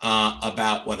thing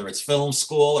about whether it's film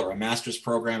school or a master's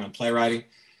program in playwriting,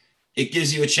 it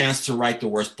gives you a chance to write the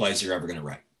worst plays you're ever going to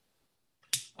write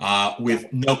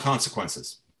with no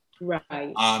consequences.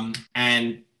 Right.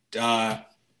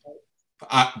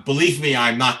 Believe me,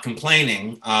 I'm not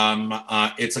complaining.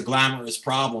 It's a glamorous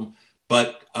problem,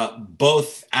 but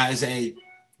both as a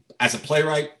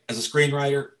playwright, as a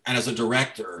screenwriter, and as a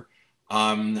director,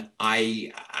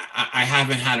 I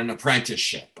haven't had an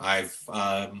apprenticeship. I'm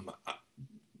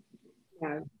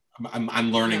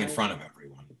learning in front of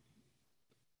everyone.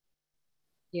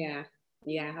 Yeah.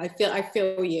 I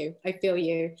feel you.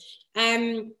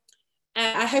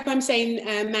 I hope I'm saying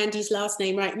Mandy's last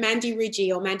name right. Mandy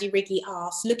Riggy or Mandy Riggy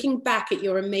asks, looking back at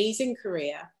your amazing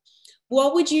career,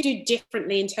 what would you do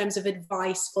differently in terms of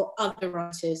advice for other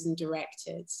writers and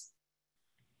directors?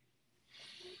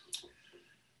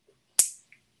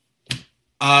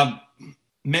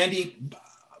 Mandy,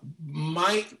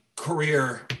 my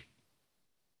career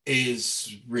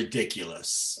is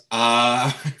ridiculous.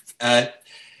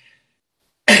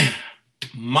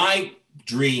 My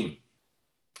dream,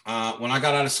 when I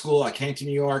got out of school, I came to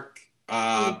New York.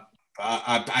 I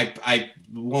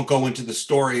won't go into the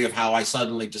story of how I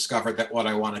suddenly discovered that what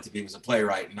I wanted to be was a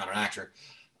playwright and not an actor.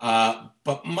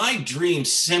 But my dream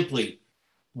simply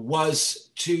was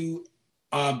to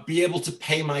be able to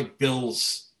pay my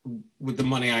bills with the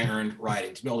money I earned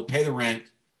writing, to be able to pay the rent,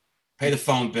 pay the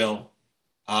phone bill,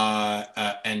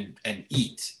 and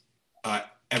eat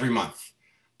every month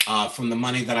from the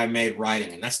money that I made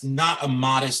writing. And that's not a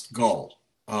modest goal.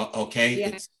 Okay, yeah.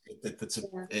 It's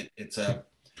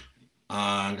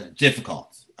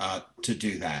difficult to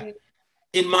do that.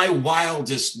 in my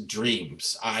wildest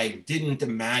dreams, I didn't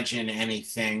imagine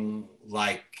anything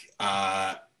like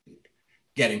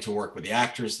getting to work with the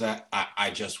actors that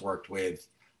I just worked with,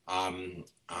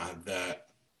 the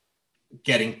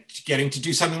getting to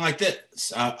do something like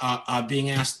this, being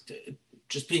asked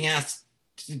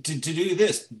to do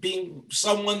this, being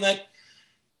someone that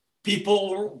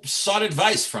people sought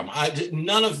advice from.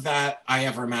 None of that I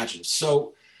ever imagined.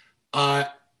 So I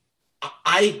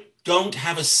don't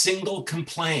have a single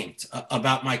complaint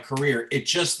about my career.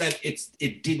 It's just that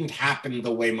it didn't happen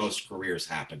the way most careers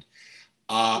happened.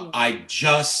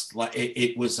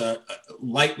 It was a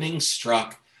lightning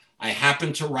struck. I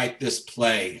happened to write this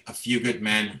play, A Few Good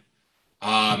Men,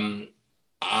 that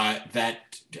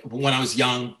when I was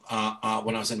young,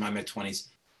 when I was in my mid-20s,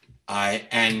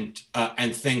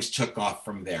 and things took off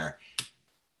from there.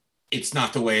 It's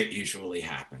not the way it usually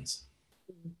happens.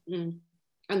 Mm-hmm.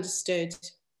 Understood.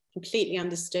 Completely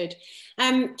understood.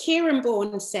 Kieran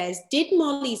Bourne says, did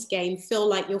Molly's Game feel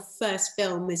like your first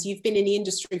film, as you've been in the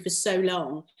industry for so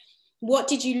long? What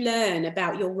did you learn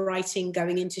about your writing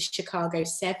going into Chicago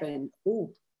 7?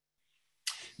 Ooh.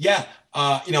 Yeah,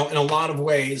 in a lot of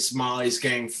ways, Molly's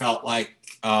Game felt like,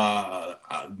 the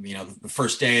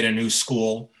first day at a new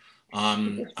school,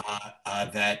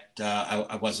 that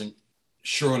I wasn't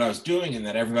sure what I was doing and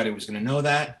that everybody was going to know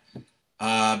that.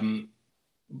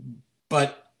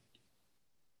 But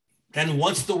then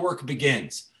once the work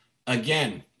begins,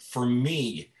 again, for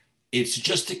me, it's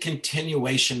just a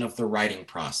continuation of the writing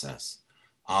process.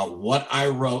 What I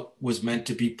wrote was meant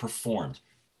to be performed.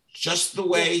 Just the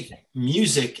way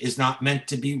music is not meant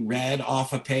to be read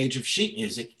off a page of sheet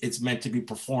music, it's meant to be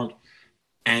performed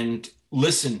and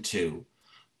listened to.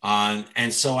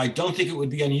 And so I don't think it would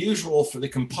be unusual for the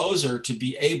composer to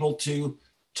be able to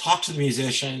talk to the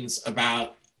musicians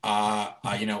about,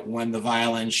 when the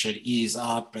violin should ease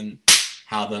up and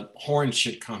how the horn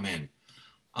should come in.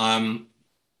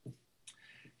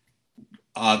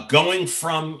 Going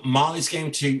from Molly's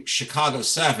Game to Chicago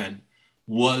 7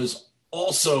 was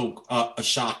also a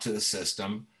shock to the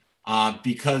system,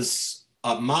 because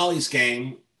Molly's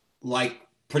Game, like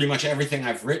pretty much everything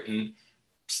I've written,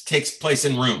 takes place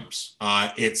in rooms.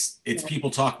 It's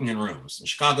people talking in rooms. In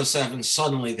Chicago 7,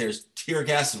 suddenly there's tear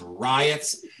gas and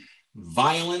riots,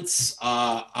 violence.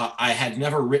 I had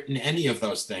never written any of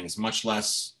those things, much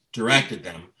less directed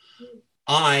them.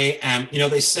 I am,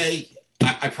 they say,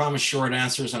 I promise short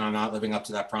answers, and I'm not living up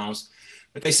to that promise.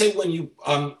 But they say when you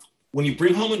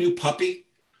bring home a new puppy,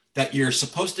 that you're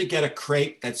supposed to get a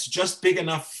crate that's just big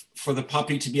enough for the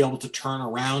puppy to be able to turn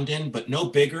around in, but no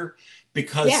bigger,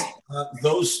 because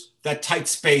that tight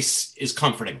space is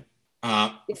comforting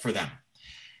for them.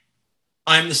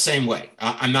 I'm the same way.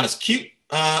 I'm not as cute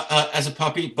as a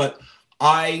puppy, but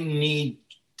I need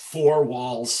 4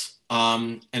 walls,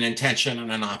 an intention, and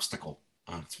an obstacle.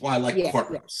 That's why I like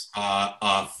courtrooms.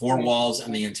 4 walls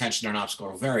and the intention and obstacle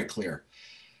are very clear.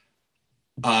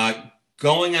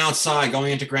 Going outside,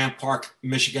 going into Grant Park,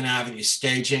 Michigan Avenue,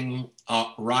 staging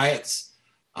riots.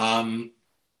 That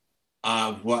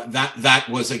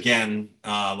was again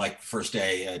like first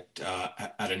day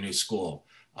at a new school.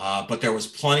 But there was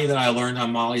plenty that I learned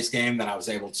on Molly's Game that I was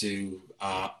able to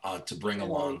bring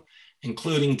along,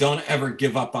 including don't ever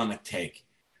give up on the take.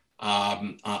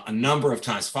 A number of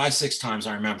times, 5-6 times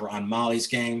I remember on Molly's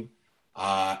Game,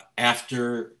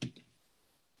 after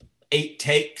 8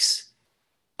 takes,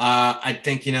 I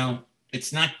think,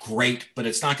 it's not great, but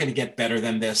it's not going to get better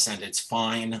than this, and it's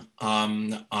fine.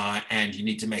 And you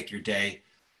need to make your day.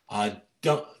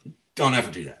 Don't ever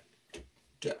do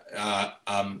that.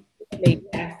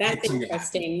 That's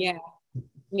interesting.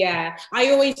 Yeah. I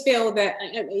always feel that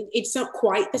it's not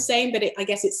quite the same, but I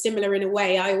guess it's similar in a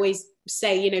way. I always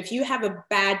say, if you have a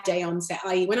bad day on set,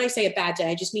 when I say a bad day,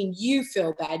 I just mean you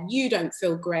feel bad. You don't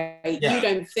feel great. Yeah. You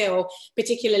don't feel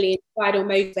particularly inspired or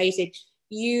motivated.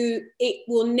 It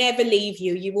will never leave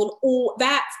you. You will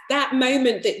that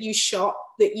moment that you shot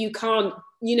that you can't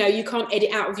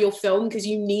edit out of your film because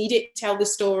you need it to tell the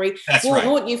story. That's right.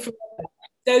 Haunt you forever.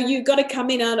 So you've got to come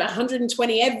in at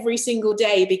 120 every single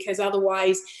day, because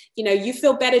otherwise, you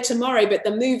feel better tomorrow, but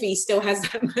the movie still has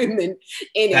that moment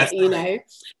in That's it, right.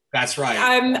 That's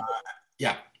right.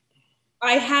 Yeah.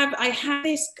 I have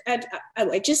this,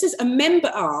 just as a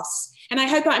member asks, and I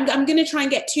hope I'm going to try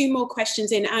and get 2 more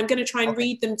questions in. I'm going to try and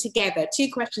read them together,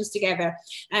 2 questions together.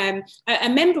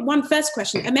 First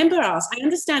question, a member asks, I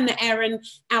understand that Aaron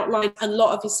outlined a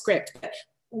lot of his script, but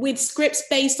with scripts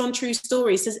based on true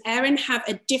stories, does Aaron have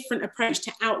a different approach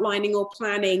to outlining or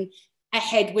planning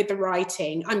ahead with the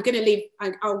writing? I'll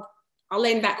I'll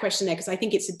end that question there because I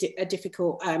think it's a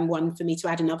difficult one for me to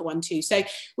add another one to. So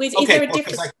is there a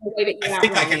difference in the way that you outline? I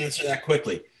think I can answer that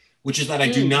quickly, which is that I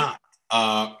do not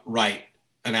write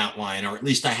an outline, or at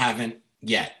least I haven't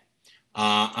yet.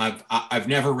 I've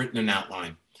never written an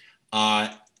outline,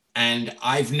 and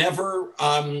I've never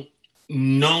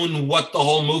known what the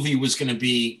whole movie was going to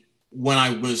be when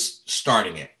I was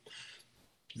starting it.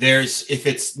 If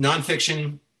it's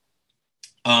nonfiction,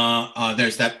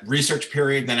 there's that research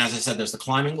period. Then, as I said, there's the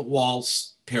climbing the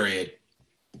walls period.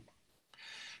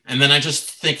 And then I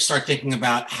just start thinking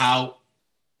about how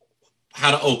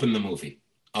to open the movie.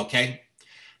 Okay.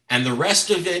 And the rest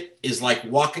of it is like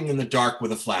walking in the dark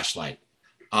with a flashlight.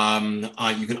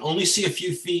 You can only see a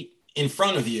few feet in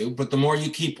front of you, but the more you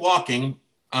keep walking,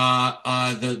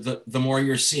 the more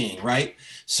you're seeing, right?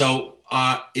 So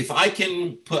if I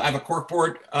can I have a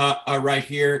corkboard right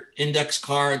here, index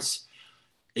cards.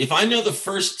 If I know the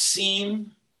first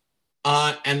scene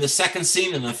and the second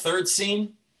scene and the third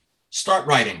scene, start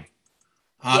writing.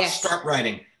 Start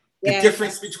writing. The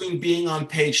difference between being on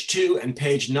page 2 and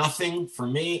page nothing for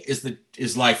me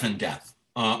is life and death.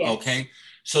 Okay.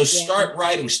 So start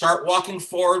writing, start walking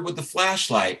forward with the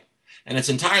flashlight. And it's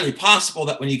entirely possible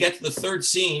that when you get to the third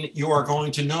scene, you are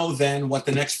going to know then what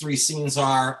the next 3 scenes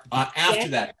are after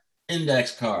that.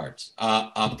 Index cards,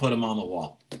 put them on the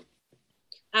wall.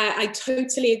 I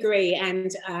totally agree.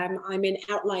 And I'm in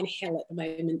outline hell at the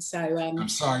moment. So I'm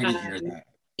sorry to hear that.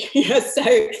 Yeah,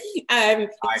 so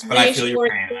but I feel your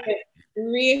pain.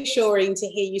 Reassuring to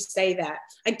hear you say that.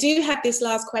 I do have this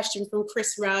last question from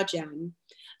Chris Rajan.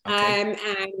 Okay.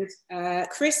 And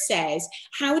Chris says,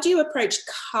 how do you approach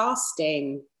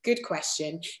casting? Good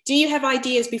question. Do you have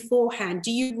ideas beforehand?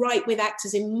 Do you write with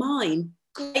actors in mind?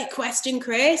 Great question,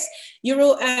 Chris.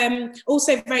 You're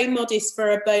also very modest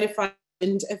for a bona fide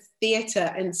of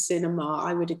theatre and cinema,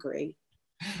 I would agree.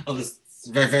 Well, this is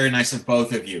very, very nice of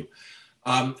both of you.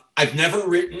 I've never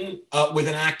written with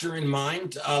an actor in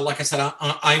mind. Like I said,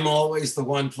 I'm always the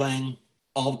one playing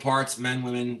all the parts, men,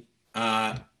 women,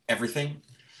 everything.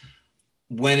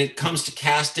 When it comes to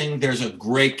casting, there's a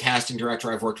great casting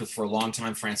director I've worked with for a long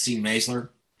time, Francine Maisler.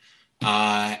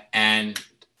 And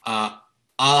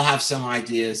I'll have some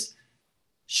ideas.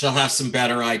 She'll have some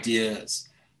better ideas.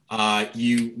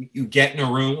 You get in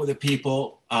a room with the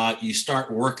people, you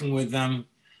start working with them,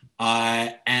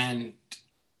 and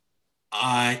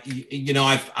I've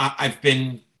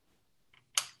been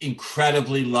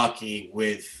incredibly lucky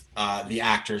with the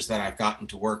actors that I've gotten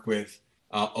to work with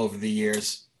over the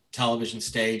years, television,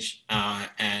 stage,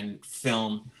 and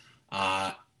film,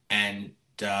 and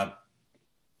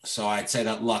so I'd say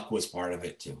that luck was part of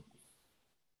it too.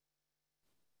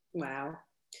 Wow.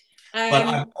 But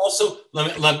I'm also,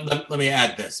 let me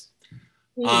add this.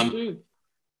 I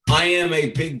am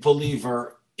a big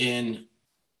believer in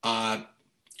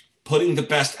putting the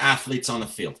best athletes on the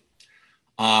field.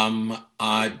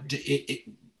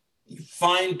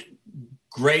 Find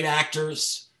great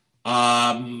actors.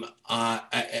 I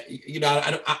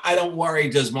don't worry,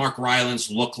 does Mark Rylance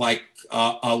look like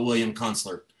William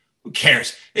Kunstler? Who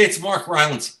cares? It's Mark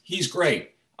Rylance. He's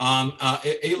great.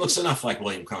 He looks enough like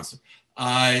William Kunstler.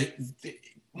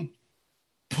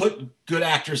 Put good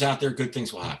actors out there, good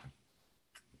things will happen.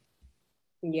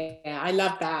 Yeah, I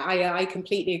love that. I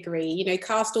completely agree.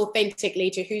 Cast authentically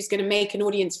to who's going to make an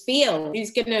audience feel, who's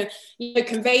going to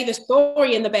convey the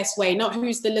story in the best way, not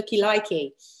who's the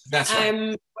looky-likey. That's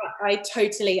right. I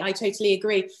totally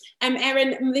agree.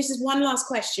 Erin, this is one last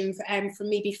question from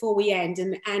me before we end,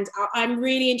 and I'm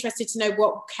really interested to know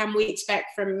what can we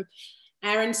expect from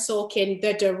Aaron Sorkin,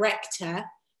 the director,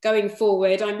 going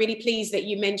forward. I'm really pleased that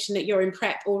you mentioned that you're in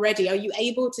prep already. Are you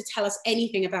able to tell us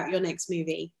anything about your next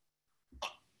movie?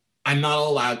 I'm not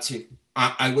allowed to.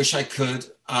 I wish I could.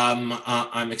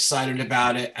 I'm excited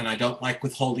about it, and I don't like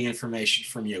withholding information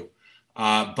from you.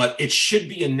 But it should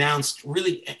be announced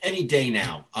really any day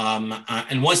now.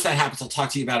 And once that happens, I'll talk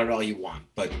to you about it all you want.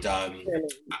 But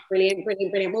brilliant.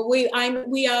 Well,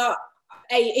 we are.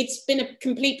 It's been a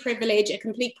complete privilege, a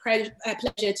complete pleasure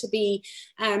to be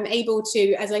able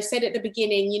to, as I said at the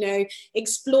beginning,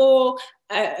 explore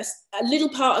a little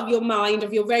part of your mind,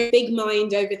 of your very big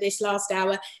mind over this last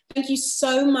hour. Thank you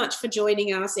so much for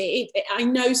joining us. I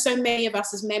know so many of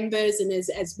us as members and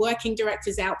as working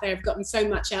directors out there have gotten so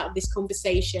much out of this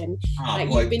conversation.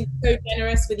 You've been so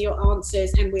generous with your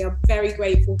answers, and we are very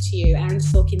grateful to you. Aaron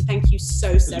Sorkin, thank you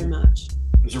so much.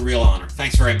 It was a real honor.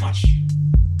 Thanks very much.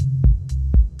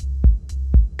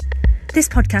 This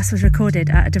podcast was recorded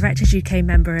at a Directors UK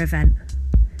member event.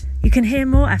 You can hear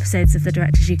more episodes of the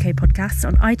Directors UK podcast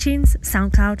on iTunes,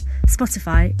 SoundCloud,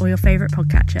 Spotify, or your favourite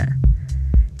podcatcher.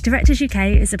 Directors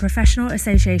UK is a professional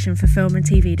association for film and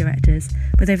TV directors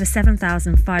with over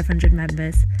 7,500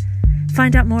 members.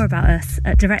 Find out more about us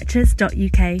at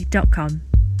directors.uk.com.